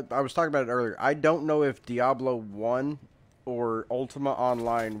 And I was talking about it earlier. I don't know if Diablo 1 or Ultima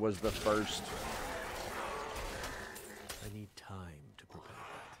Online was the first. I need time to prepare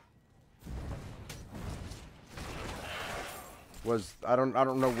that. I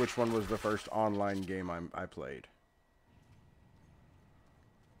don't know which one was the first online game I played.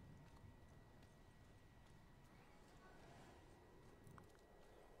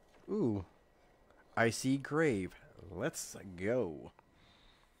 Ooh. Icy Grave. Let's go.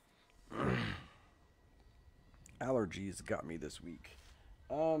 Allergies got me this week.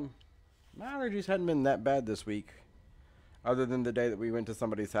 My allergies hadn't been that bad this week. Other than the day that we went to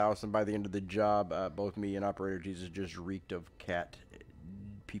somebody's house, and by the end of the job, both me and Operator Jesus just reeked of cat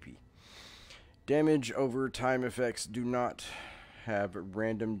pee-pee. Damage over time effects do not have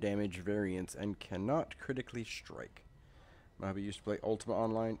random damage variance and cannot critically strike. My hubby used to play Ultima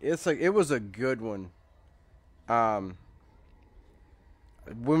Online. It was a good one. When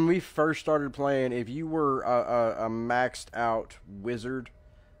we first started playing, if you were a maxed out wizard,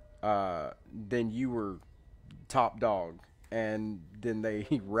 then you were top dog, and then they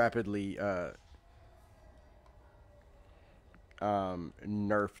rapidly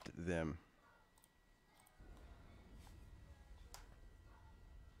nerfed them.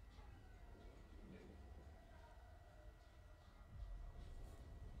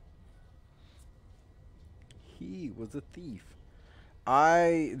 He was a thief.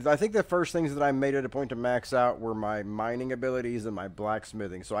 I think the first things that I made it a point to max out were my mining abilities and my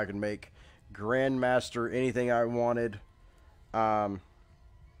blacksmithing, so I could make Grandmaster anything I wanted.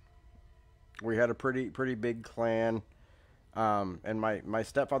 We had a pretty big clan, and my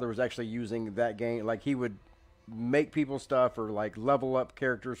stepfather was actually using that game. Like, he would make people stuff or like level up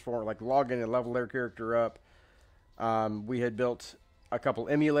characters for, like, log in and level their character up. We had built a couple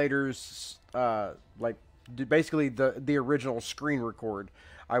emulators, like basically the original screen record.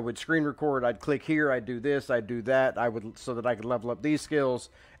 I would screen record, I'd click here, I'd do this, I'd do that, so that I could level up these skills,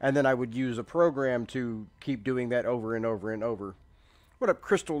 and then I would use a program to keep doing that over and over and over. What up,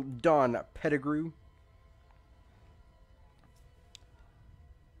 Crystal Dawn Pettigrew?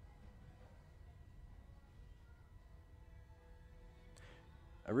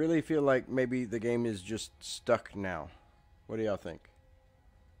 I really feel like maybe the game is just stuck now. What do y'all think?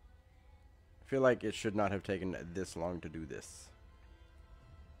 I feel like it should not have taken this long to do this.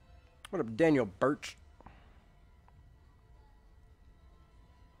 What up, Daniel Birch?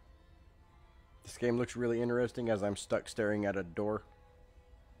 This game looks really interesting as I'm stuck staring at a door.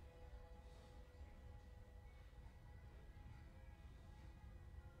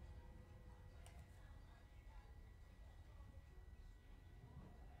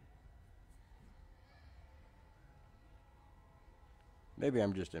 Maybe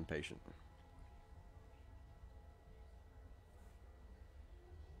I'm just impatient.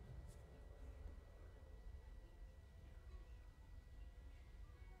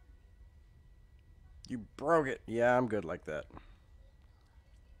 You broke it. Yeah, I'm good like that.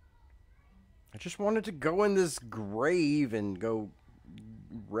 I just wanted to go in this grave and go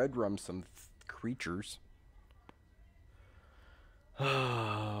red rum some creatures.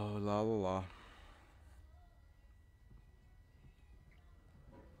 Oh, la la la.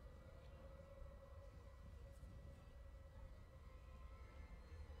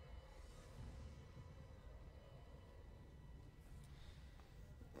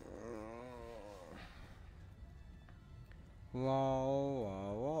 La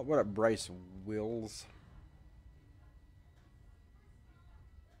la la. What up, Bryce Wills?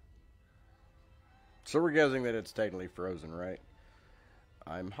 So we're guessing that it's technically frozen, right?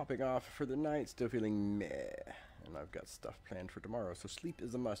 I'm hopping off for the night, still feeling meh. And I've got stuff planned for tomorrow, so sleep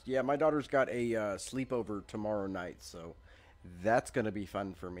is a must. Yeah, my daughter's got a sleepover tomorrow night, so that's going to be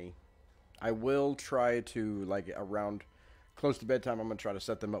fun for me. I will try to, like, around close to bedtime, I'm going to try to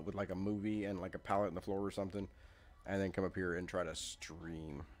set them up with, like, a movie and, like, a pallet on the floor or something. And then come up here and try to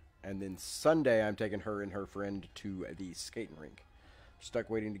stream. And then Sunday, I'm taking her and her friend to the skating rink. Stuck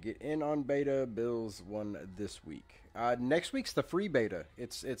waiting to get in on beta. Bills won this week. Next week's the free beta.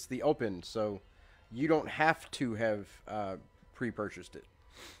 It's the open, so you don't have to have pre-purchased it.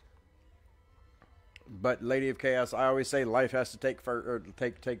 But Lady of Chaos, I always say life has to take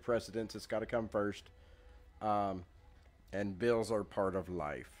precedence. It's got to come first. And bills are part of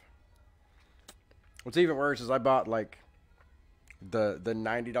life. What's even worse is I bought, like, the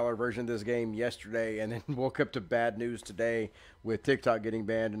 $90 version of this game yesterday and then woke up to bad news today with TikTok getting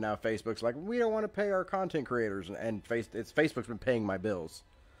banned, and now Facebook's like, we don't want to pay our content creators, and Facebook's been paying my bills.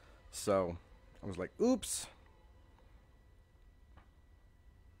 So I was like, oops.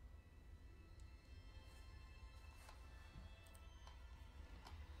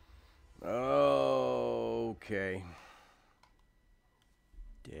 Okay.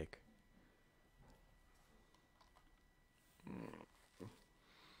 Dick.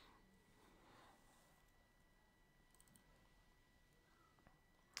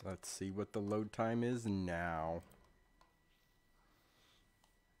 Let's see what the load time is now.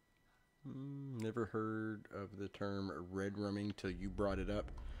 Never heard of the term red rumming till you brought it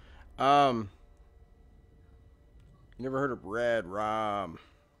up. Never heard of red rum.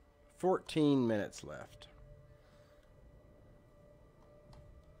 14 minutes left.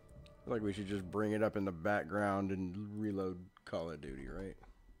 I feel like we should just bring it up in the background and reload Call of Duty, right?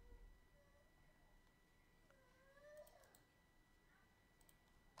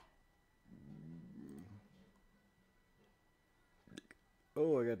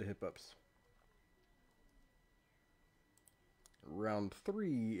 Oh, I got the hip ups. round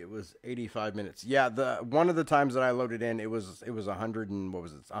 3, it was 85 minutes. Yeah, the one of the times that I loaded in, it was 100 and what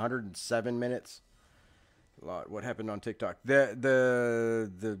was it? 107 minutes. A lot. What happened on TikTok?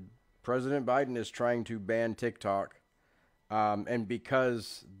 The President Biden is trying to ban TikTok, and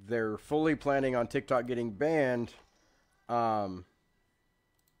because they're fully planning on TikTok getting banned,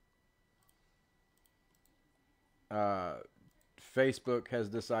 Facebook has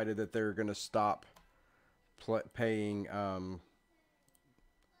decided that they're going to stop paying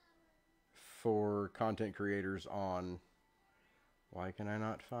for content creators on. Why can I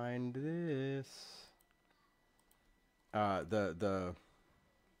not find this? The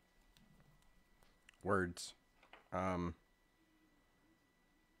words.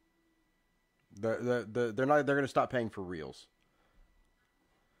 They're going to stop paying for reels.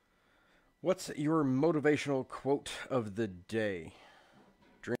 What's your motivational quote of the day?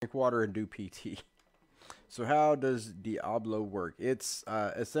 Drink water and do PT. So how does Diablo work? It's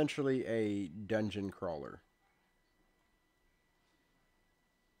essentially a dungeon crawler.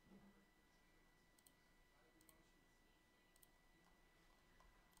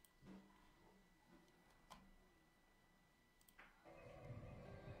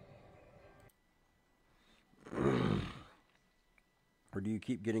 Or do you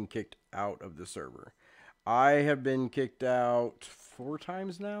keep getting kicked out of the server? I have been kicked out 4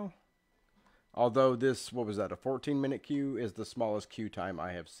 times now. Although this, what was that, a 14-minute queue is the smallest queue time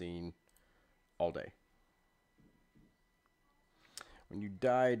I have seen all day. When you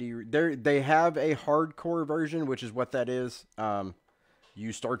die, they have a hardcore version, which is what that is.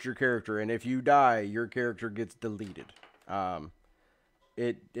 You start your character, and if you die, your character gets deleted.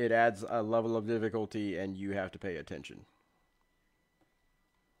 It adds a level of difficulty, and you have to pay attention.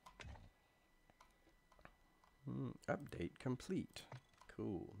 Update complete.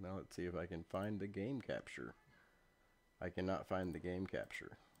 Cool. Now let's see if I can find the game capture. I cannot find the game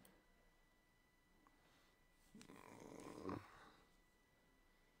capture.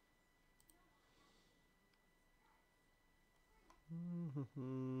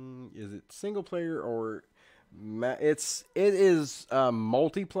 Is it single player or it is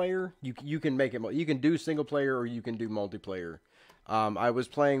multiplayer. You can make it. You can do single player or you can do multiplayer. I was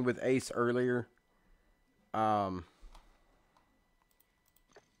playing with Ace earlier. Why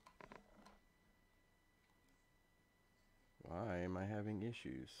am I having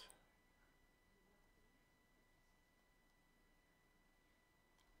issues?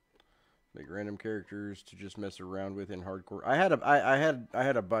 Make random characters to just mess around with in hardcore. I had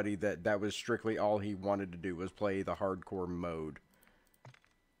a buddy that was strictly all he wanted to do was play the hardcore mode.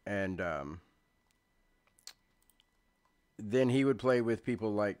 And then he would play with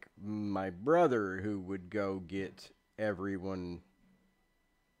people like my brother who would go get everyone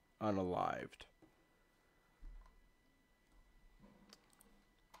unalived.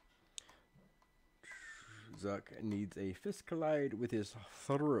 Zuck needs a fist collide with his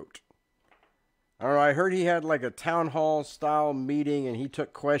throat. I don't know, I heard he had like a town hall style meeting and he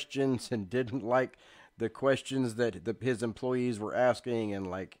took questions and didn't like the questions that his employees were asking, and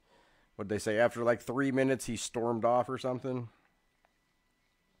like, what'd they say, after like 3 minutes he stormed off or something.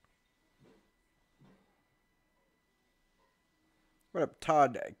 What up,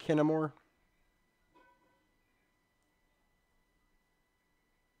 Todd Kinnamore?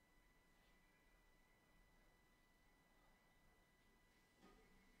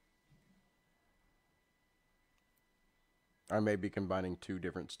 I may be combining 2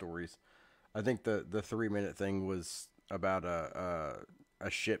 different stories. I think the 3-minute thing was about a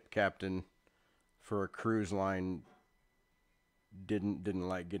ship captain for a cruise line didn't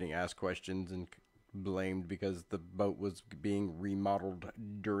like getting asked questions and blamed because the boat was being remodeled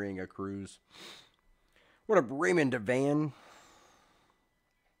during a cruise. What up, Raymond Van?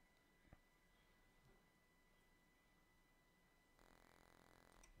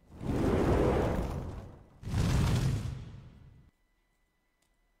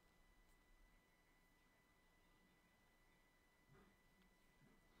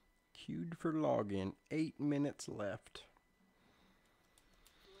 Queued for login. 8 minutes left.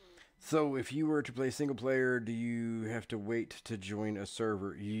 So if you were to play single player, do you have to wait to join a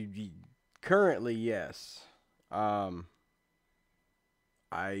server? Currently, yes. I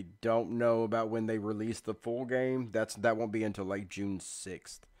don't know about when they release the full game. That won't be until like June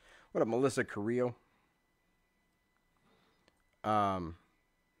 6th. What up, Melissa Carrillo? And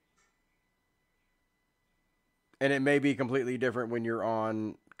it may be completely different when you're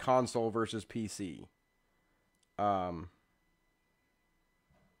on console versus PC. How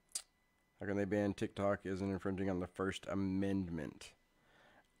can they ban TikTok isn't infringing on the First Amendment?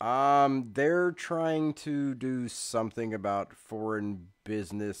 They're trying to do something about foreign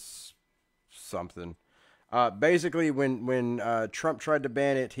business something. Basically, when Trump tried to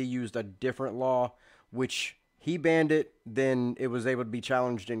ban it, he used a different law, which he banned it, then it was able to be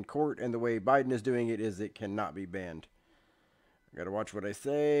challenged in court, and the way Biden is doing it is it cannot be banned. I gotta watch what I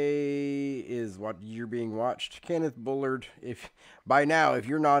say is what you're being watched. Kenneth Bullard, if by now, if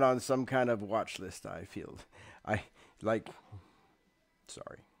you're not on some kind of watch list, sorry.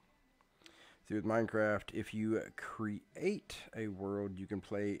 See, with Minecraft, if you create a world, you can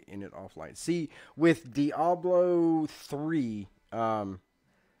play in it offline. See, with Diablo 3, I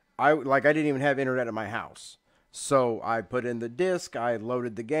didn't even have internet at my house. So I put in the disc, I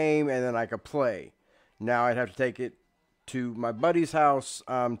loaded the game, and then I could play. Now I'd have to take it to my buddy's house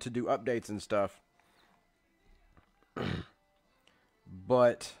to do updates and stuff. And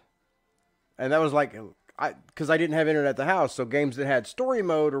that was like, because I didn't have internet at the house, so games that had story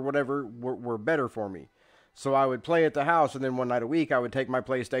mode or whatever were better for me. So I would play at the house, and then one night a week I would take my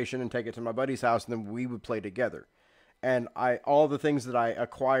PlayStation and take it to my buddy's house, and then we would play together. And all the things that I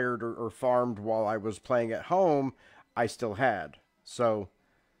acquired or farmed while I was playing at home, I still had. So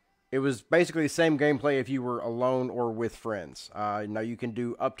it was basically the same gameplay if you were alone or with friends. Now you can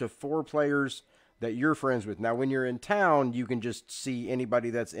do up to 4 players that you're friends with. Now when you're in town, you can just see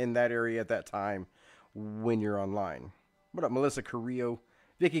anybody that's in that area at that time when you're online. What up, Melissa Carrillo?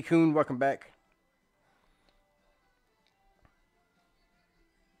 Vicky Kuhn, welcome back.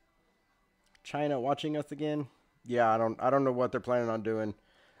 China watching us again? Yeah, I don't know what they're planning on doing.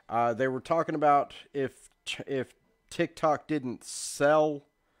 They were talking about if TikTok didn't sell,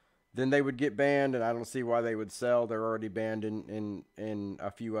 then they would get banned, and I don't see why they would sell. They're already banned in a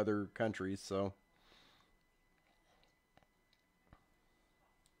few other countries, so.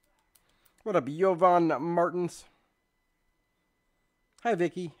 What up, Jovan Martins? Hi,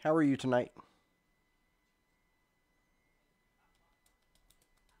 Vicky. How are you tonight?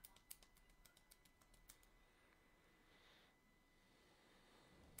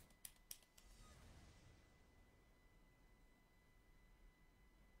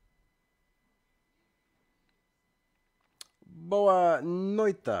 Boa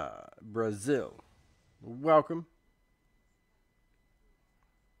Noita, Brazil. Welcome.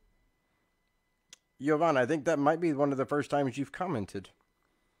 Jovan, I think that might be one of the first times you've commented.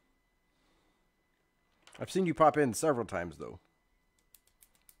 I've seen you pop in several times, though.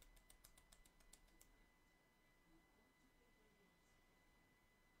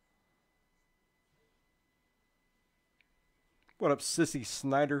 What up, Sissy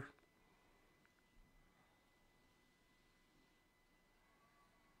Snyder?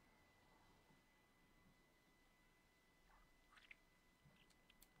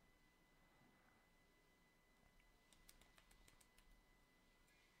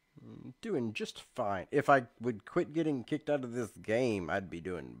 Doing just fine. If I would quit getting kicked out of this game, I'd be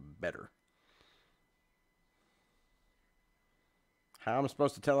doing better. How am I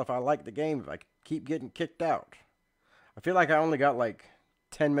supposed to tell if I like the game if I keep getting kicked out? I feel like I only got like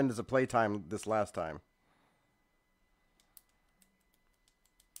 10 minutes of playtime this last time.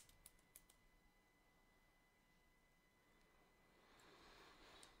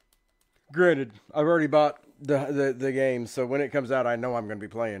 Granted, I've already bought the game, so when it comes out, I know I'm going to be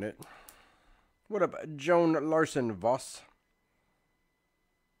playing it. What up, Joan Larson Voss?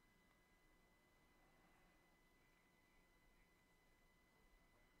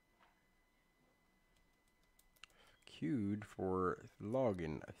 Queued for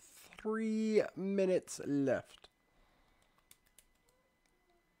login. 3 minutes left.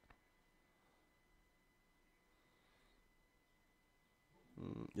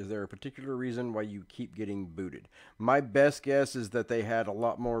 Is there a particular reason why you keep getting booted? My best guess is that they had a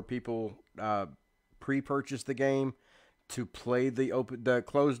lot more people pre-purchase the game to play the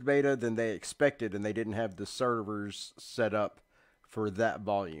closed beta than they expected, and they didn't have the servers set up for that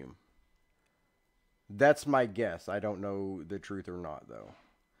volume. That's my guess. I don't know the truth or not, though.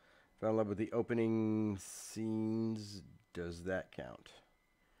 Fell in love with the opening scenes. Does that count?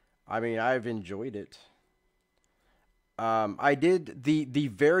 I mean, I've enjoyed it. I did the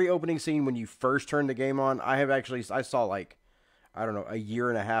very opening scene when you first turn the game on. I saw like, I don't know, a year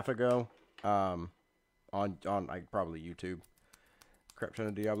and a half ago, on like probably YouTube. Crap ton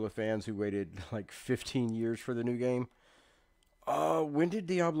of Diablo fans who waited like 15 years for the new game. When did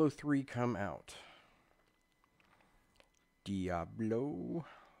Diablo 3 come out? Diablo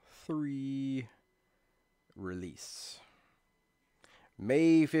 3 release.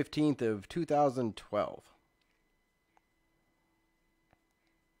 May 15th of 2012.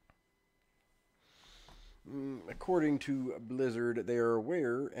 According to Blizzard, they are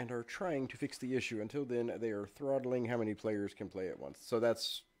aware and are trying to fix the issue. Until then, they are throttling how many players can play at once. So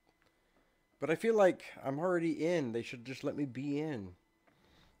that's... But I feel like I'm already in. They should just let me be in.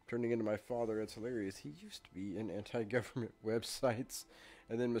 Turning into my father, it's hilarious. He used to be in anti-government websites,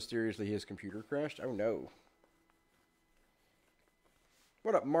 and then mysteriously his computer crashed. Oh no.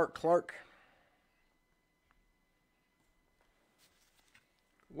 What up, Mark Clark?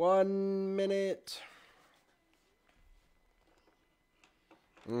 1 minute.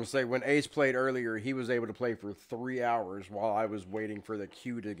 I'm going to say, when Ace played earlier, he was able to play for 3 hours while I was waiting for the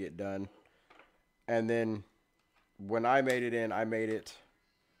queue to get done. And then, when I made it in, I made it,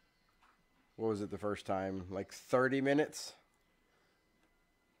 what was it the first time? Like 30 minutes?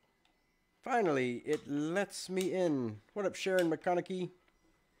 Finally, it lets me in. What up, Sharon McConaughey?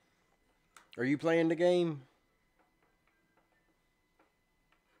 Are you playing the game?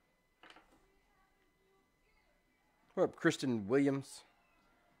 What up, Kristen Williams?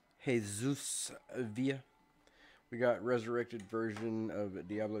 Jesus Villa. We got resurrected version of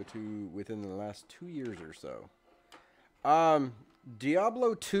Diablo 2 within the last 2 years or so.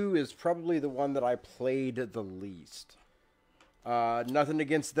 Diablo 2 is probably the one that I played the least. Nothing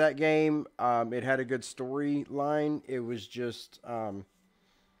against that game. It had a good storyline. It was just,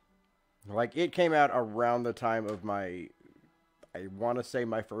 like, it came out around the time of my, I want to say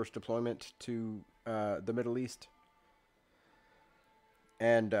my first deployment to the Middle East.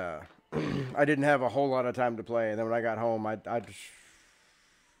 And I didn't have a whole lot of time to play. And then when I got home, I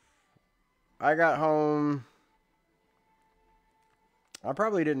got home. I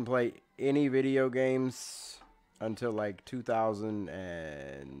probably didn't play any video games until like 2000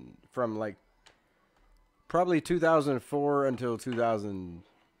 and from like probably 2004 until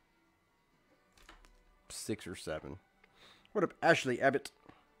 2006 or 7. What up, Ashley Abbott?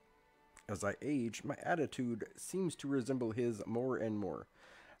 As I age, my attitude seems to resemble his more and more.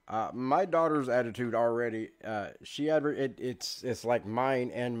 My daughter's attitude already, it's like mine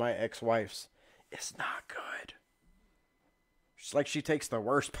and my ex-wife's. It's not good. It's like she takes the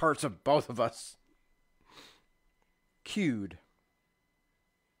worst parts of both of us. Cued.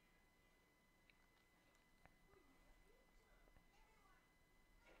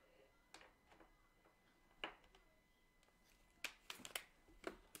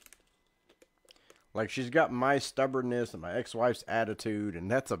 Like, she's got my stubbornness and my ex-wife's attitude,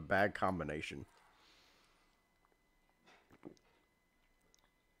 and that's a bad combination.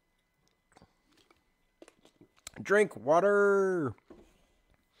 Drink water!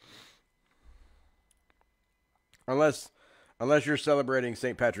 Unless you're celebrating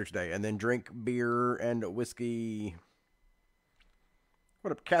St. Patrick's Day, and then drink beer and whiskey.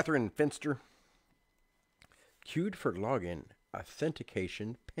 What up, Catherine Finster? Queued for login.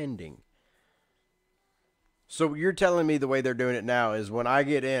 Authentication pending. So you're telling me the way they're doing it now is when I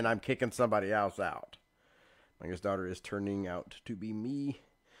get in, I'm kicking somebody else out. My youngest daughter is turning out to be me,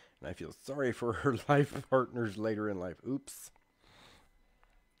 and I feel sorry for her life partners later in life. Oops.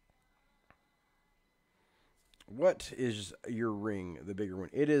 What is your ring, the bigger one?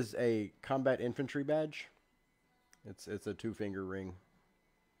 It is a combat infantry badge. It's a 2-finger ring.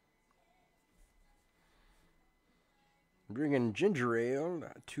 I'm drinking ginger ale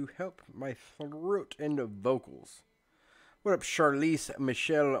to help my throat and vocals. What up, Charlize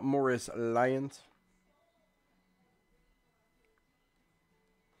Michelle Morris Lyons?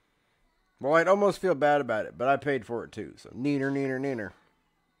 Well, I'd almost feel bad about it, but I paid for it too. So, neener, neener, neener.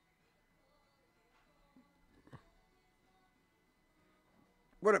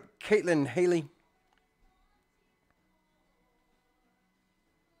 What up, Caitlin Haley?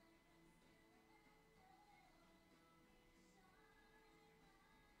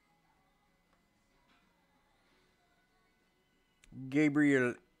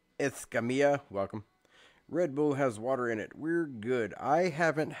 Gabriel Escamilla, welcome. Red Bull has water in it. We're good. I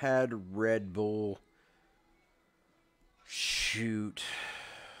haven't had Red Bull. Shoot.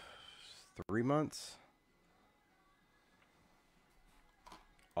 3 months?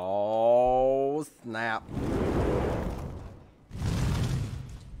 Oh, snap.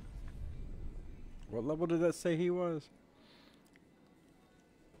 What level did that say he was?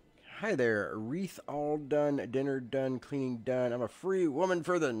 Hi there. Wreath all done, dinner done, cleaning done. I'm a free woman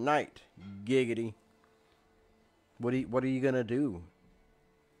for the night. Giggity. What are you gonna do?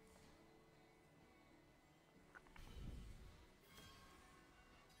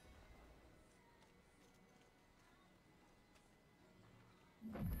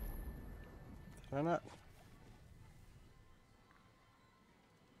 Why not?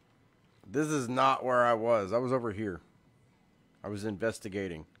 This is not where I was. I was over here. I was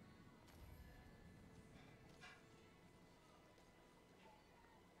investigating.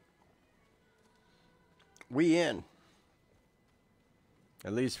 We in.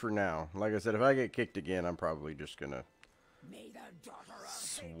 At least for now. Like I said, if I get kicked again, I'm probably just gonna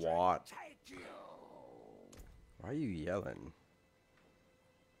swat. Why are you yelling?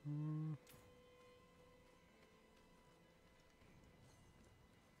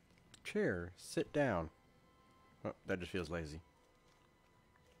 Chair. Sit down. Oh, that just feels lazy.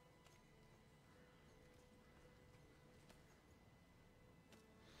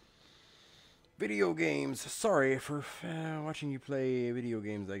 Video games. Sorry for watching you play video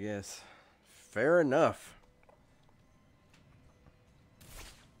games, I guess. Fair enough.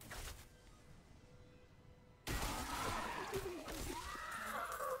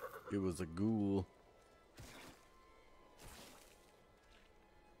 It was a ghoul.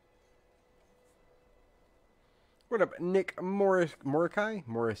 What up, Nick Morikai?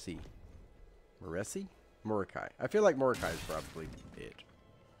 Morrissey. Morikai. I feel like Morikai is probably it.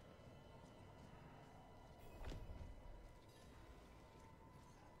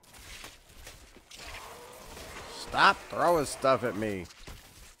 Stop throwing stuff at me.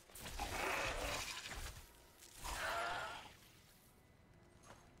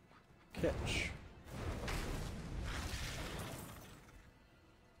 Catch.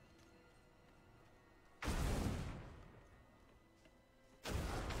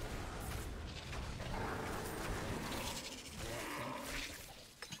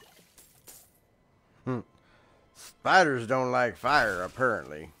 Spiders don't like fire,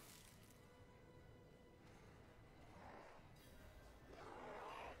 apparently.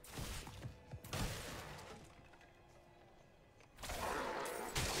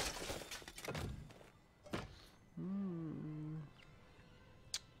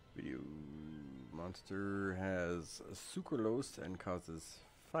 Video monster has sucralose and causes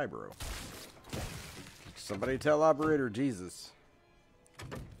fibro. Somebody tell operator Jesus.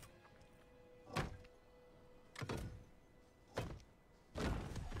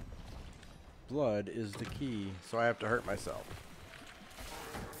 Blood is the key, so I have to hurt myself.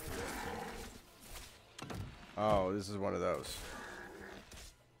 Oh, this is one of those.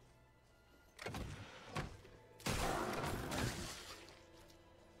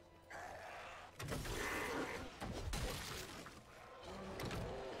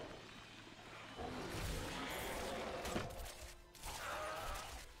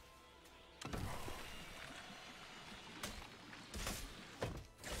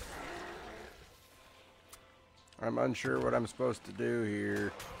 I'm unsure what I'm supposed to do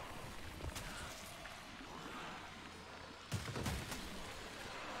here.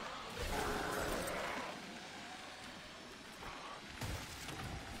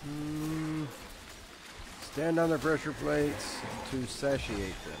 Stand on the pressure plates to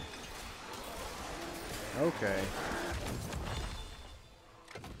satiate them. Okay.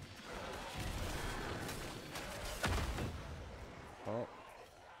 Oh.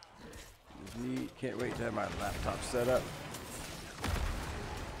 Neat. Can't wait to have my laptop set up.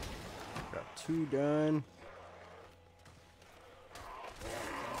 Got 2 done.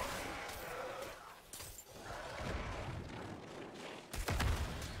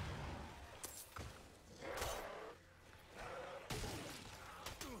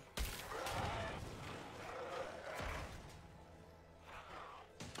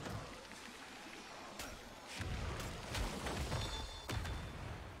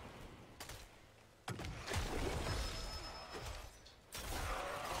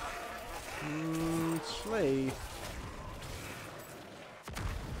 Slave.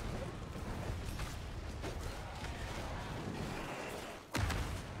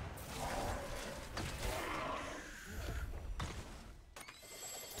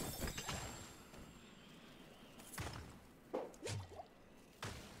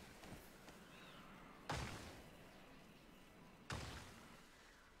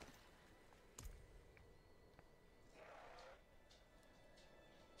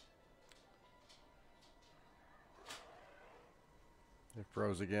 It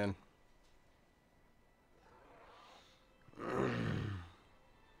froze again.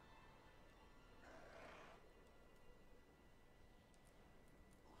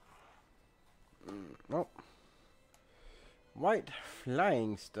 Nope. White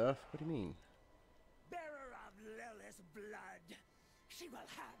flying stuff? What do you mean? Bearer of Lilith's blood, she will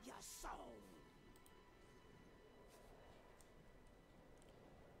have your soul.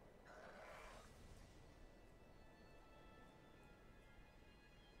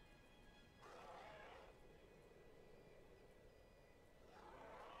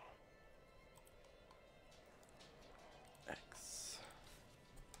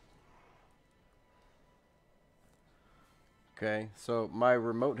 Okay, so my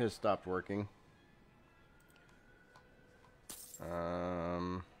remote has stopped working.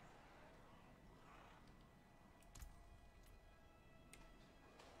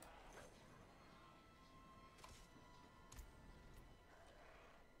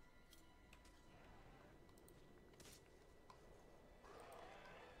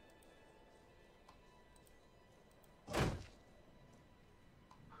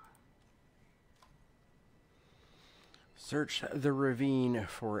 Search the ravine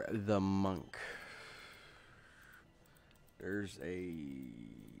for the monk. There's a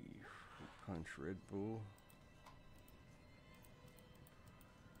punch Red Bull.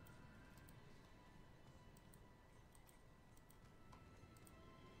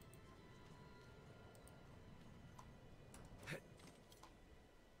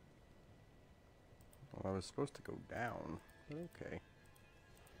 Well, I was supposed to go down, but okay.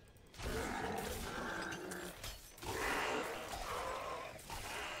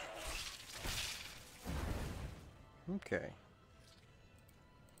 Okay.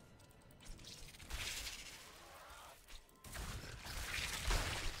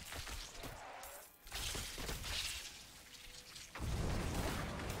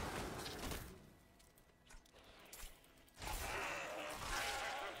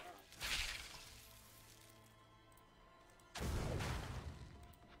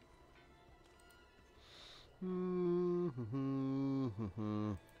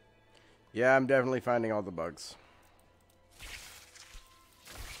 Yeah, I'm definitely finding all the bugs.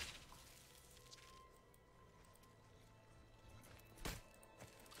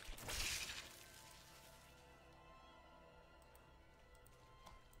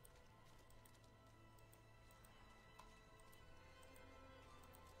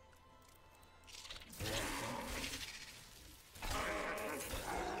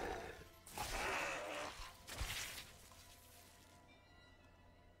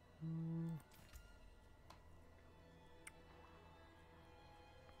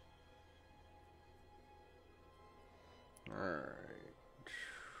 Alright.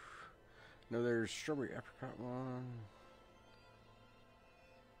 No, there's strawberry apricot one.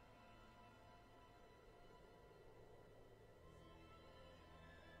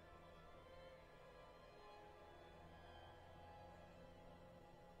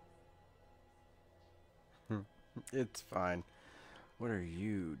 It's fine. What are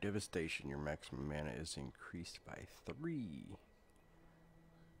you? Devastation. Your maximum mana is increased by 3.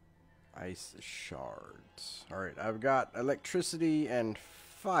 Ice shards. Alright, I've got electricity and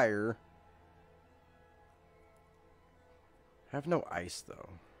fire. I have no ice, though.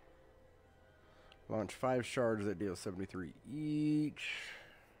 Launch 5 shards that deal 73 each.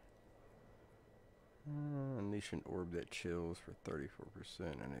 Unleash an orb that chills for 34%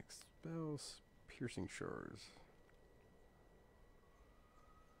 and expels piercing shards.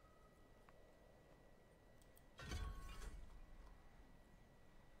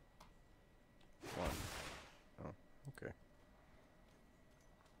 One. Oh, okay.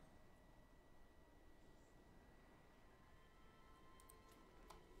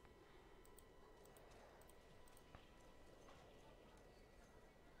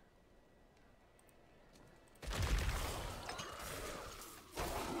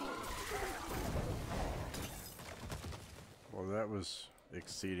 Well, that was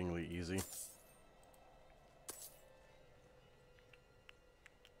exceedingly easy.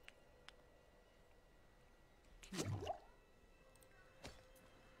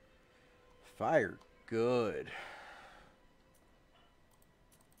 Fire, good.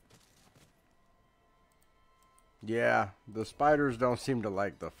 Yeah, the spiders don't seem to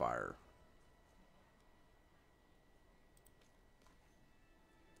like the fire.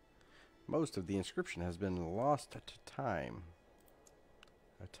 Most of the inscription has been lost to time.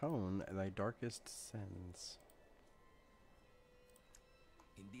 Atone thy darkest sins.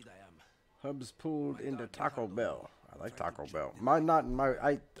 Indeed I am. Hubs pulled into Taco Bell. I like Taco Bell.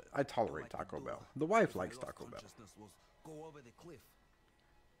 I tolerate Taco Bell. The wife likes Taco Bell. Go over the cliff.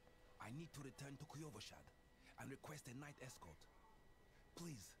 I need to return to Kuyovashad and request a night escort.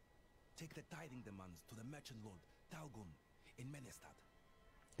 Please, take the tithing demands to the merchant lord Talgun in Menestad.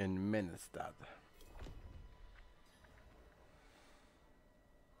 In Menestad.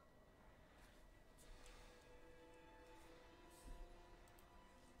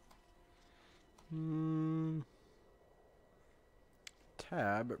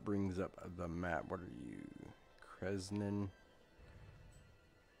 Tab brings up the map. What are you? Kresnin.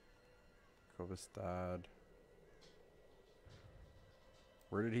 Kovastad.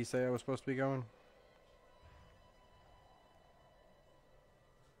 Where did he say I was supposed to be going?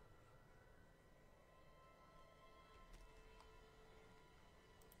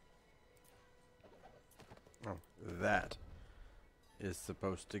 Oh, that is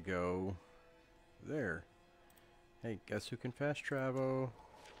supposed to go there. Hey, guess who can fast travel?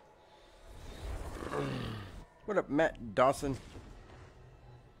 What up, Matt Dawson?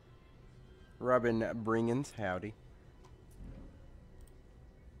 Robin Bringens, howdy.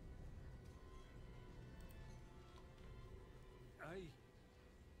 I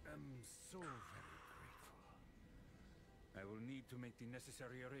am so very grateful. I will need to make the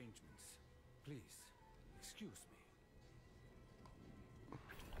necessary arrangements. Please, excuse me.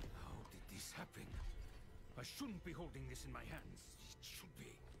 How did this happen? I shouldn't be holding this in my hands. It should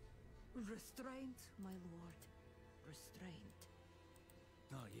be. Restraint, my lord. Restraint.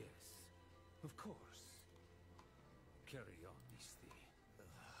 Ah, yes. Of course. Carry on, Misty.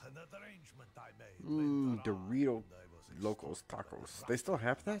 An arrangement I made. Dorito Locos Tacos. They still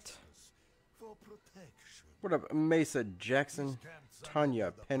have that? For protection. What up, Mesa Jackson?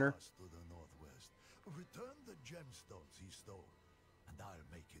 Tanya Penner. To the northwest. Return the gemstones he stole, and I'll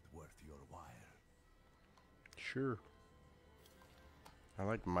make it worth your while. Sure. I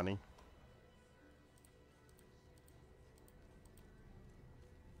like money.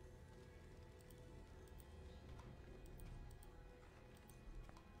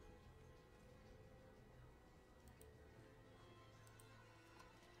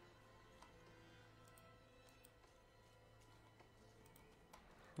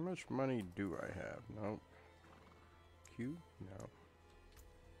 How much money do I have? Nope. Q? No.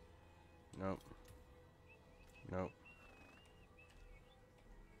 Nope. Nope.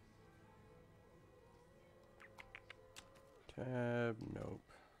 Tab? Nope.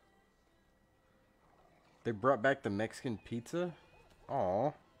 They brought back the Mexican pizza?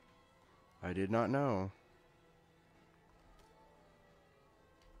 Aw. I did not know.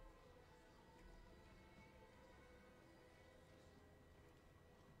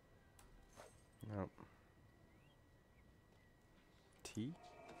 Nope. T?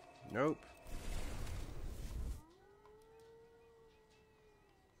 Nope.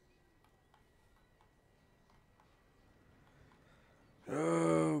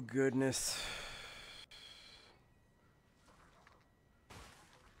 Oh, goodness.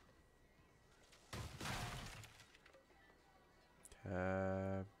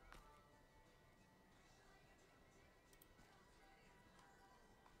 Tab.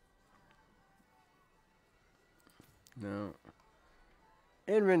 No.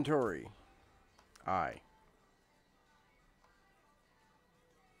 Inventory. I.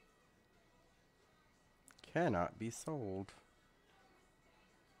 Cannot be sold.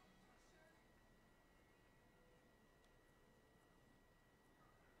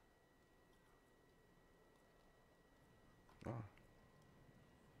 Oh.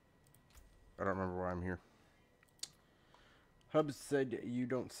 I don't remember why I'm here. Hub said you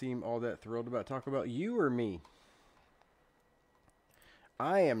don't seem all that thrilled about Taco Bell. You or me?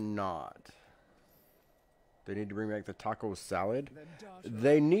 I am not. They need to bring back the taco salad.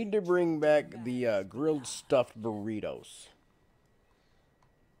 They need to bring back the grilled stuffed burritos.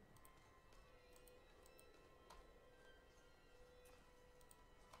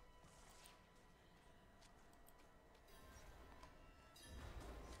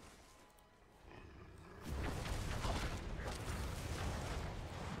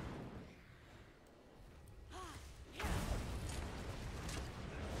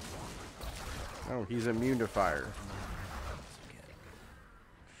 Oh, he's immune to fire.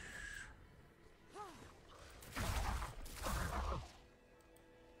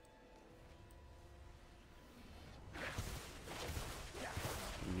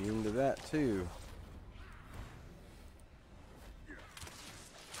 Immune to that too.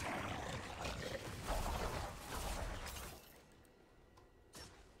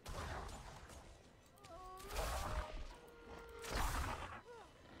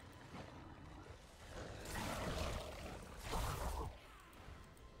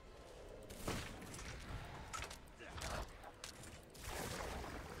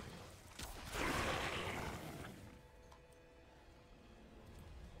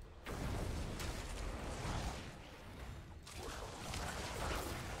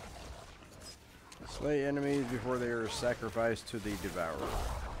 Slay enemies before they are sacrificed to the devourer.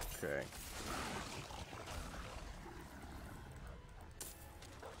 Okay.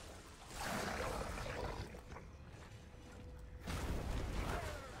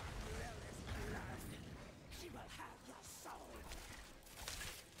 She will have your soul.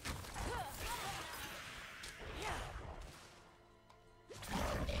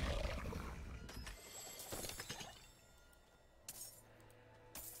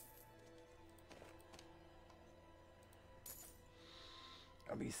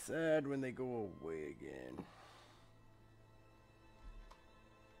 I'll be sad when they go away again.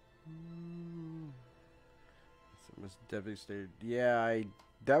 It was devastated. Yeah,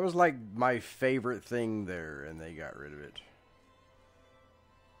 that was like my favorite thing there, and they got rid of it.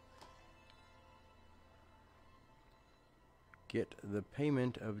 Get the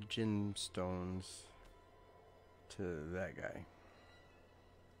payment of gemstones to that guy.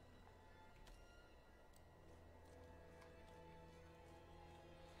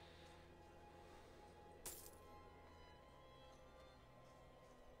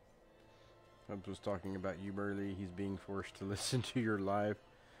 Hubs was talking about you early. He's being forced to listen to your live.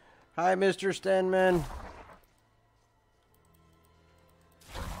 Hi, Mr. Stenman.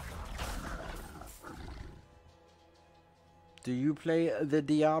 Do you play the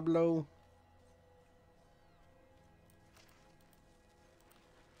Diablo?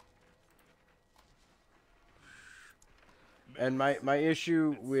 And my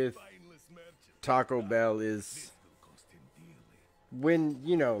issue with Taco Bell is when,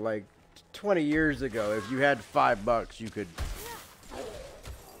 you know, like 20 years ago, if you had $5,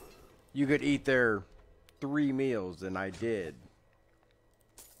 you could eat their 3 meals, and I did.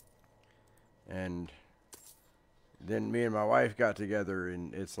 And then me and my wife got together,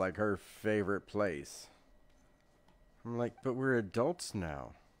 and it's like her favorite place. I'm like, but we're adults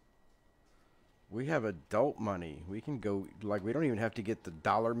now. We have adult money. We can go, like, we don't even have to get the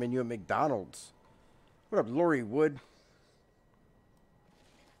dollar menu at McDonald's. What up, Lori Wood?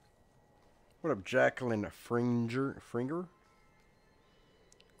 What up, Jacqueline Fringer?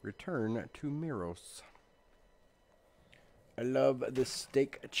 Return to Miros. I love the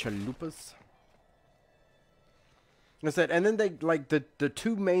steak chalupas. I said, and then they, like, the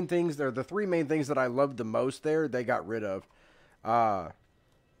 2 main things, or the 3 main things that I loved the most there, they got rid of.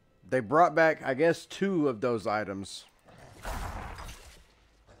 They brought back, I guess, 2 of those items.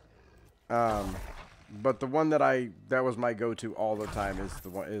 But the one that was my go-to all the time is the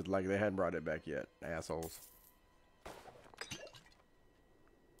one, like, they hadn't brought it back yet. Assholes.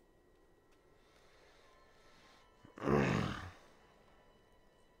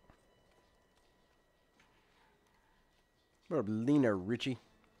 What up, Lena Richie?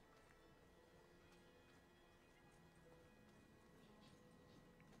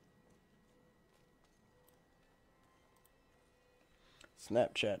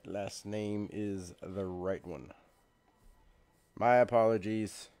 Snapchat last name is the right one. My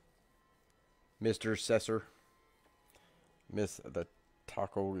apologies, Mr. Cesar. Miss the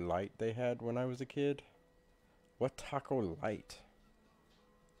taco light they had when I was a kid. What taco light?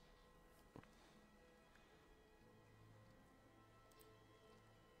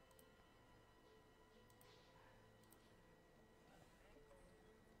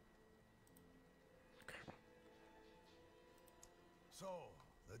 So,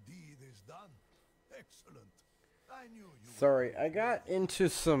 the deed is done. Excellent. I knew you. Sorry, I got into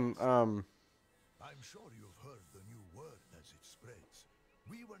some, I'm sure you've heard the new word as it spreads.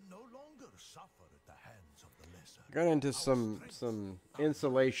 We will no longer suffer at the hands of the lesser. got into some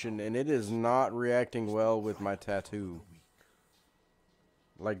insulation, and it is not reacting well with my tattoo.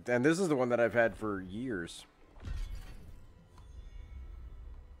 Like, and this is the one that I've had for years.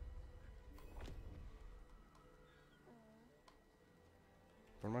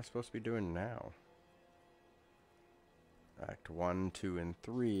 What am I supposed to be doing now? Act 1, 2, and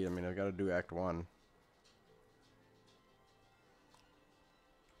 3. I mean, I've got to do Act 1.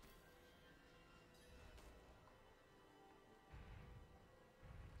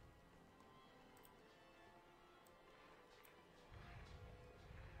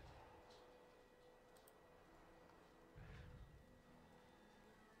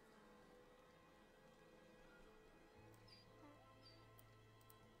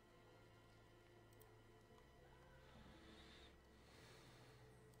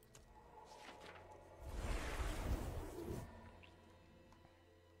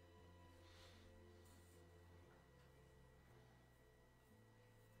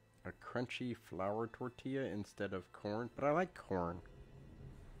 A crunchy flour tortilla instead of corn, but I like corn.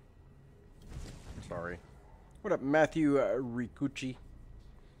 Sorry. What up, Matthew Ricucci?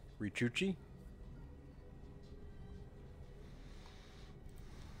 Ricucci?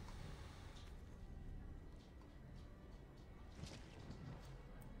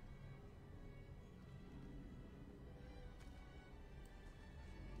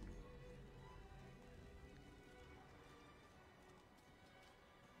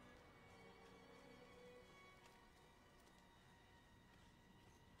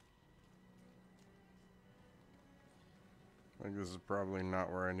 I think this is probably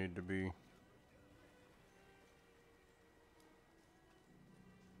not where I need to be.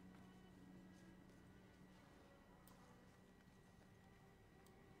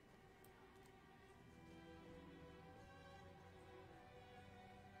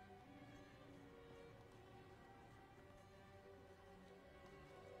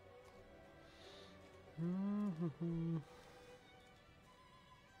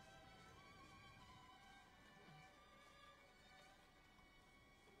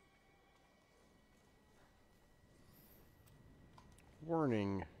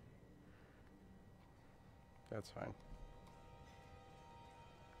 Warning. That's fine.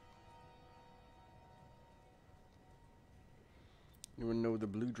 Anyone know the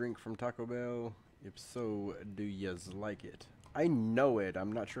blue drink from Taco Bell? If so, do yous like it? I know it.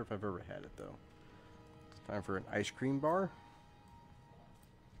 I'm not sure if I've ever had it, though. It's time for an ice cream bar.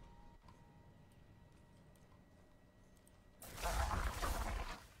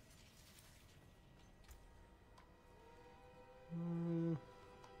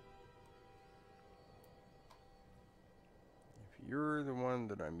 If you're the one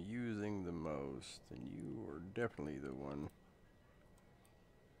that I'm using the most, then you are definitely the one.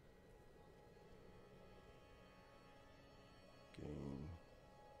 Game.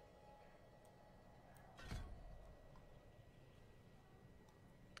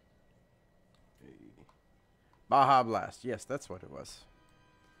 Hey. Baja Blast. Yes, that's what it was.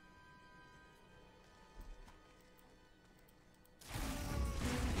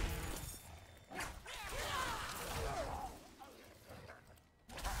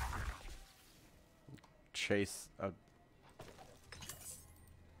 Chase a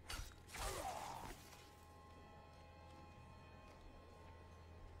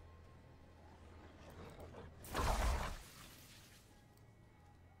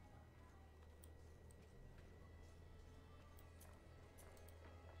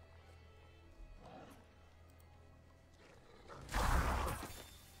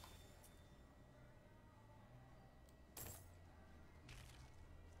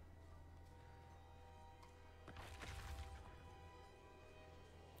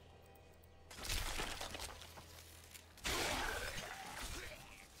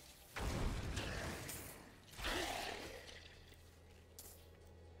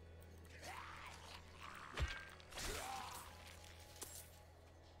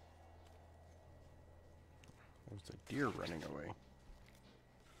There's a deer running away.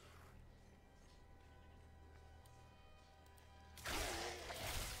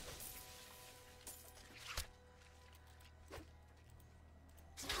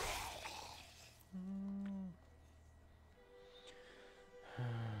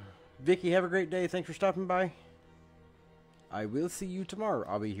 Vicky, have a great day. Thanks for stopping by. I will see you tomorrow.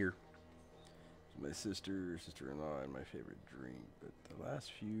 I'll be here. My sister-in-law, and my favorite drink, but the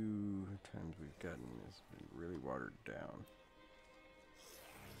last few times we've gotten has been really watered down.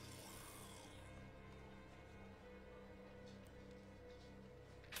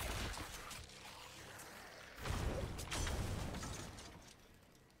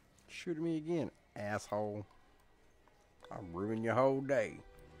 Shoot at me again, asshole. I'll ruin your whole day.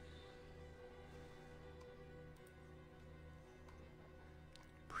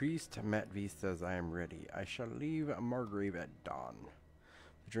 Priest Matvi says I am ready. I shall leave Margrave at dawn.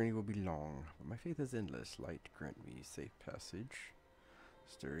 The journey will be long, but my faith is endless. Light grant me safe passage.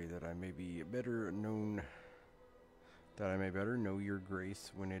 Story that I may be better known, that I may better know your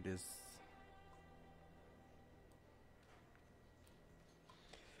grace when it is.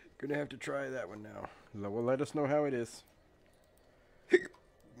 Gonna have to try that one now. Well, let us know how it is.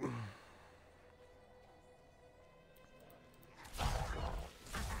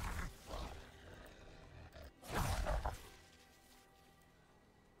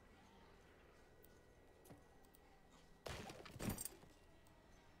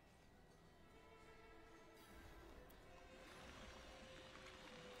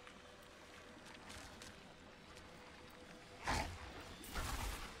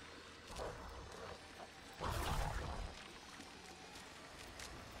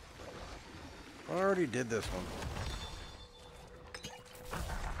 I already did this one.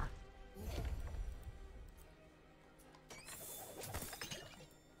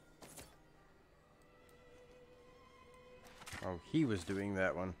 Oh, he was doing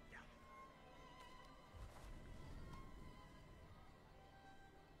that one.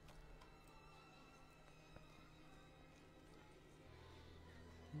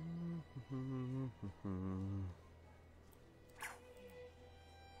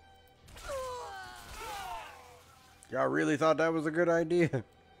 Y'all really thought that was a good idea?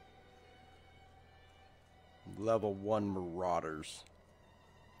 Level 1 Marauders.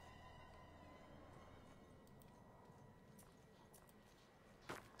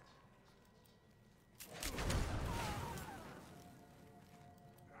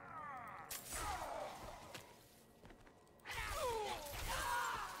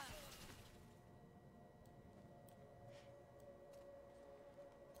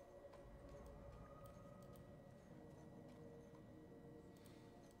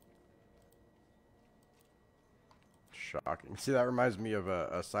 Shocking. See, that reminds me of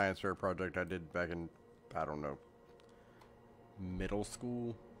a science fair project I did back in, I don't know, middle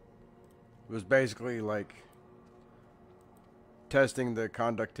school. It was basically like testing the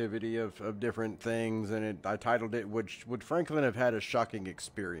conductivity of different things, and I titled it, Would Franklin Have Had a Shocking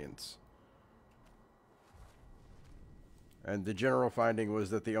Experience? And the general finding was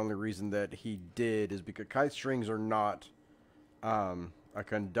that the only reason that he did is because kite strings are not a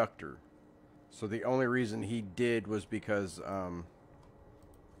conductor. So the only reason he did was because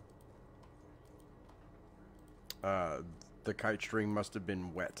the kite string must have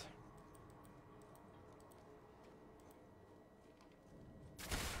been wet.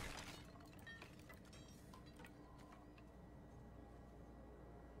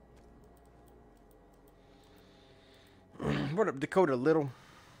 What up, Dakota Little?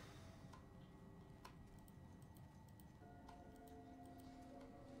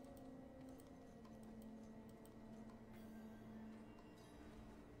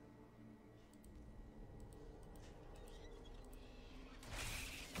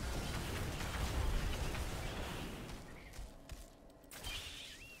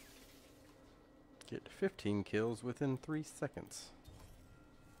 Get 15 kills within 3 seconds.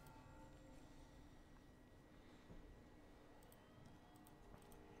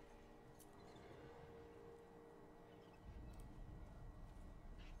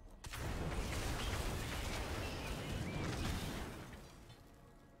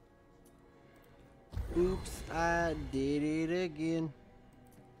 Oops, I did it again.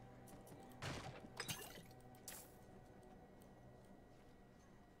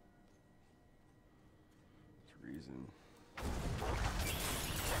 Reason.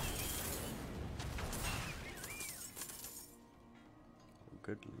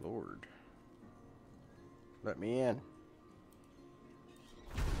 Good Lord. Let me in.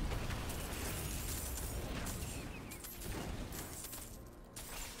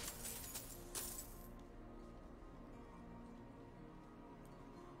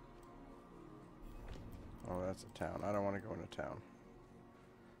 Oh, that's a town. I don't want to go into town.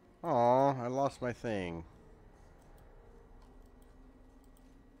 Aw, I lost my thing.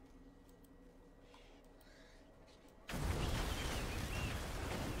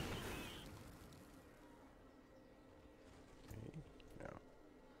 Okay, now.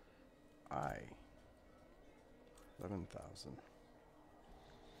 11,000.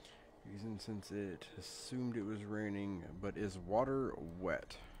 Reason since it assumed it was raining, but is water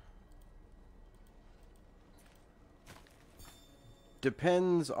wet?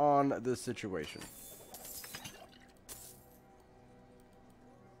 Depends on the situation.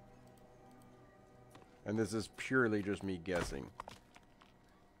 And this is purely just me guessing.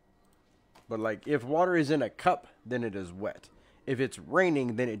 But like, if water is in a cup, then it is wet. If it's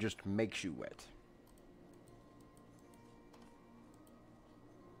raining, then it just makes you wet.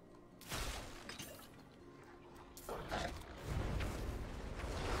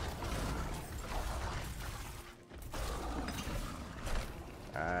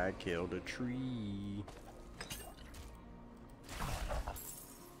 I killed a tree.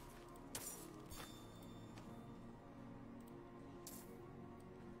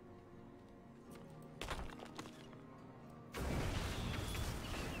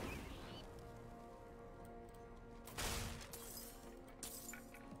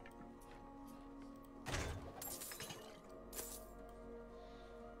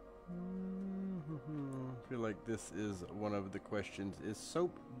 I feel like this is one of the questions. Is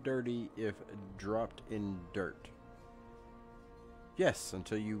soap dirty if dropped in dirt? Yes,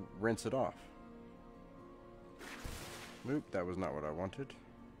 until you rinse it off. Nope, that was not what I wanted.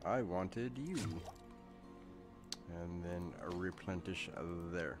 I wanted you. And then replenish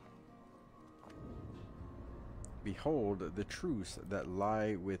there. Behold the truths that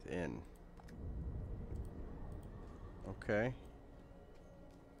lie within. Okay.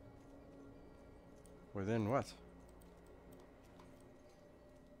 Within what?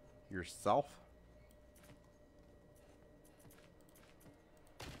 Yourself?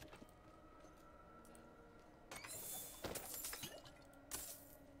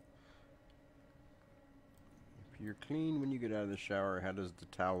 If you're clean when you get out of the shower, how does the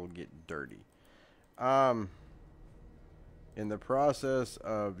towel get dirty? In the process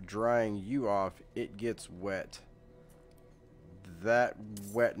of drying you off, it gets wet. That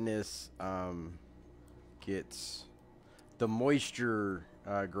wetness, gets the moisture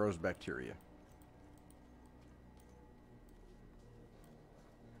grows bacteria.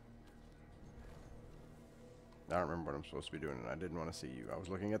 I don't remember what I'm supposed to be doing, and I didn't want to see you. I was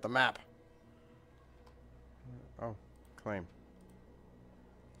looking at the map. Oh, claim.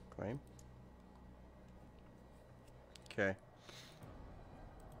 Claim. Okay.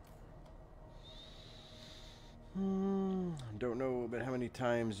 Don't know, but how many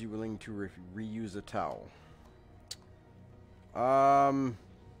times you willing to reuse a towel? And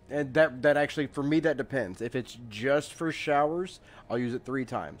that actually, for me, that depends. If it's just for showers, I'll use it 3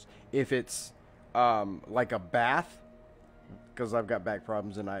 times. If it's like a bath, because I've got back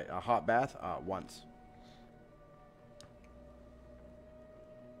problems, and a hot bath, once.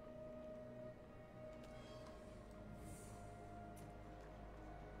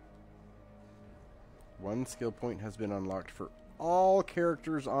 One skill point has been unlocked for all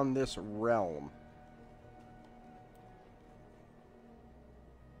characters on this realm.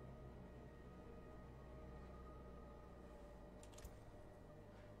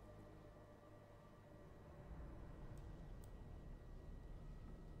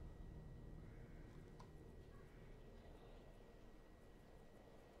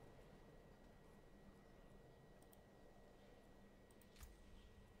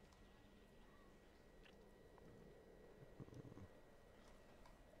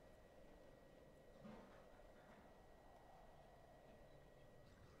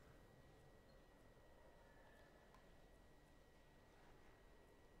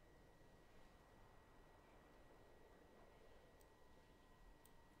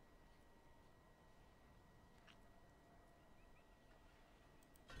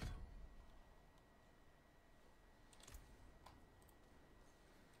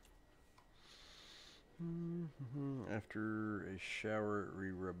 After a shower,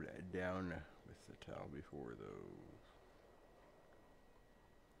 re-rub it down with the towel before those.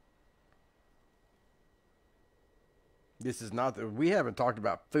 This is not we haven't talked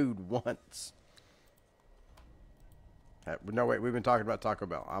about food once. No, wait, we've been talking about Taco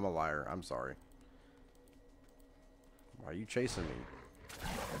Bell. I'm a liar. I'm sorry. Why are you chasing me?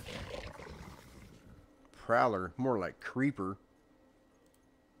 Prowler, more like creeper.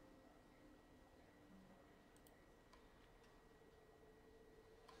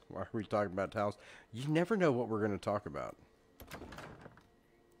 Why are we talking about towels? You never know what we're going to talk about.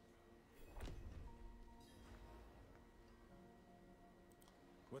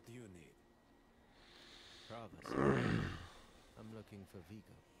 What do you need? Promise. I'm looking for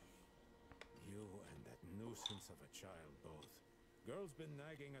Vigo. You and that nuisance of a child both. Girl's been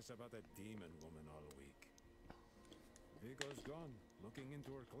nagging us about that demon woman all week. Vigo's gone, looking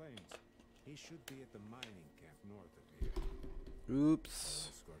into her claims. He should be at the mining camp north of here. Oops.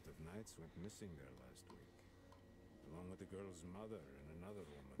 An escort of knights went missing there last week, along with the girl's mother and another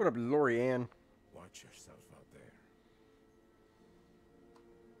woman. What up, Lorianne? Watch yourself out there.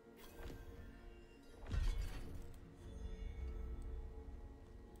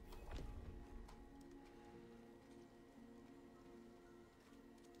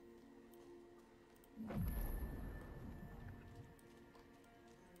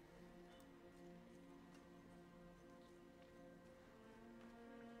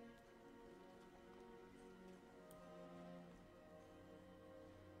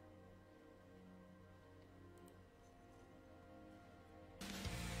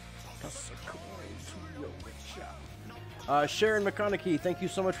 Sharon McConaughey, thank you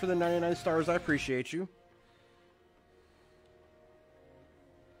so much for the 99 stars. I appreciate you.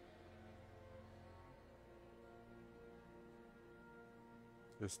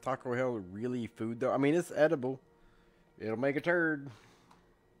 Is Taco Hell really food, though? I mean, it's edible. It'll make a turd.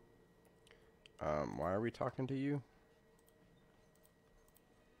 Why are we talking to you?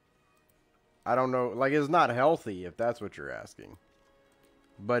 I don't know. Like, it's not healthy, if that's what you're asking.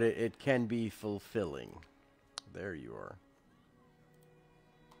 But it can be fulfilling. There you are.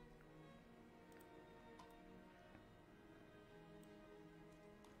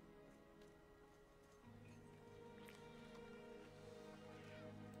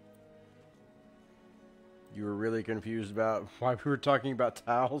 You were really confused about why we were talking about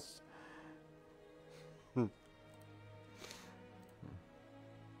towels? My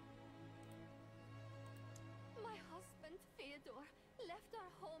husband, Theodore, left our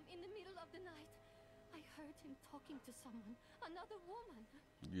home in the middle of the night. I heard him talking to someone, another woman.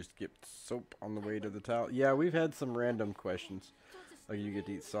 You skipped soap on the way to the towel. Yeah, we've had some random questions. Like, you get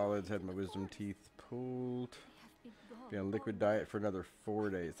to eat solids, had my wisdom teeth pulled. Be on liquid diet for another 4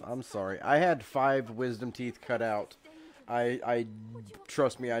 days. I'm sorry. I had 5 wisdom teeth cut out. I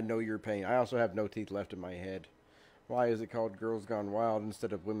trust me, I know your pain. I also have no teeth left in my head. Why is it called Girls Gone Wild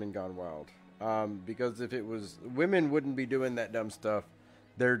instead of Women Gone Wild? Because if it was... Women wouldn't be doing that dumb stuff.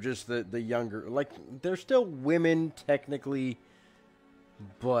 They're just the younger... Like, they're still women, technically,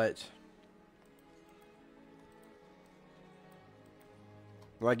 but...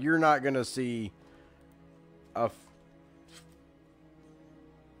 Like, you're not going to see a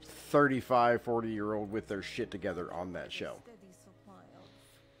 35, 40-year-old with their shit together on that show. Steady supply of,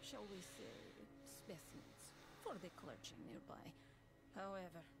 shall we say, specimens for the clergy nearby.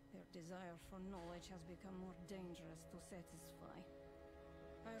 However, their desire for knowledge has become more dangerous to satisfy.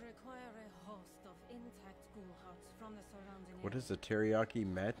 I require a host of intact ghoul hearts from the surrounding What area. is the teriyaki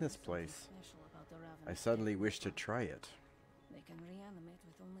madness place? Special about the ravenous I suddenly people. wish to try it. They can reanimate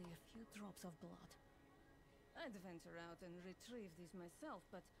with only a few drops of blood. I'd venture out and retrieve these myself,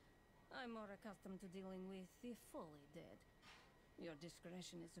 but I'm more accustomed to dealing with the fully dead. Your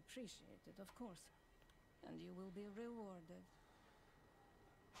discretion is appreciated, of course, and you will be rewarded.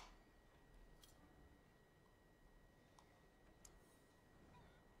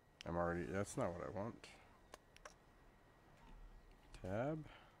 I'm already... That's not what I want. Tab.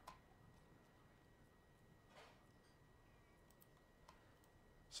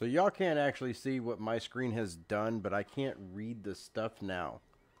 So y'all can't actually see what my screen has done, but I can't read the stuff now.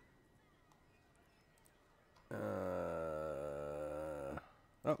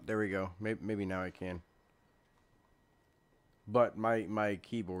 Oh, there we go. Maybe now I can. But my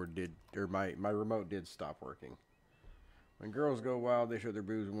keyboard did, or my remote did stop working. When girls go wild, they show their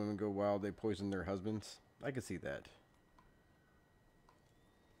boobs. When women go wild, they poison their husbands. I can see that.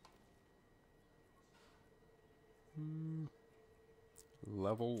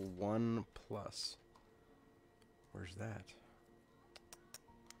 Level 1 plus. Where's that?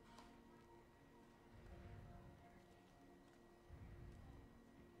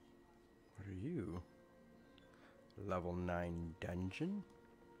 What are you? Level 9 dungeon?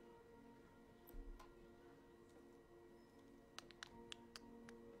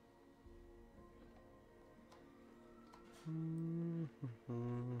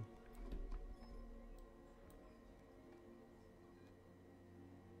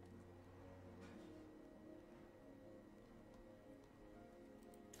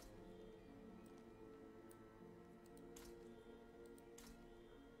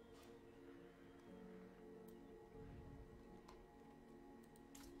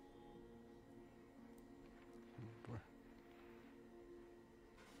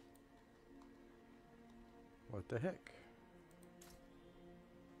 What the heck?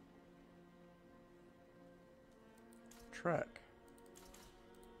 Track.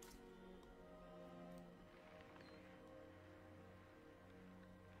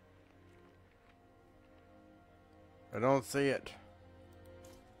 I don't see it.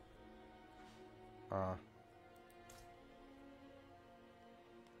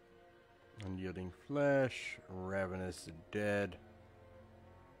 Unyielding flesh, ravenous dead.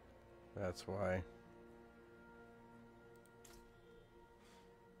 That's why.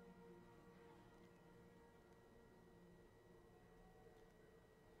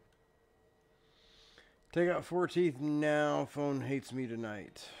 Take out 4 teeth now. Phone hates me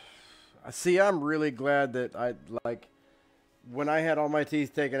tonight. See, I'm really glad that I, like, when I had all my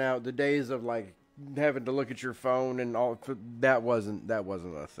teeth taken out, the days of, like, having to look at your phone and all, that wasn't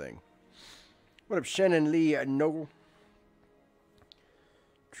a thing. What up, Shannon Lee Noble?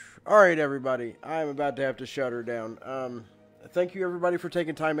 Alright, everybody. I'm about to have to shut her down. Thank you, everybody, for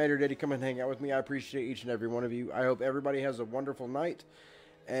taking time out of your day to come and hang out with me. I appreciate each and every one of you. I hope everybody has a wonderful night,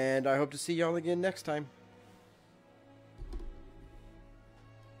 and I hope to see y'all again next time.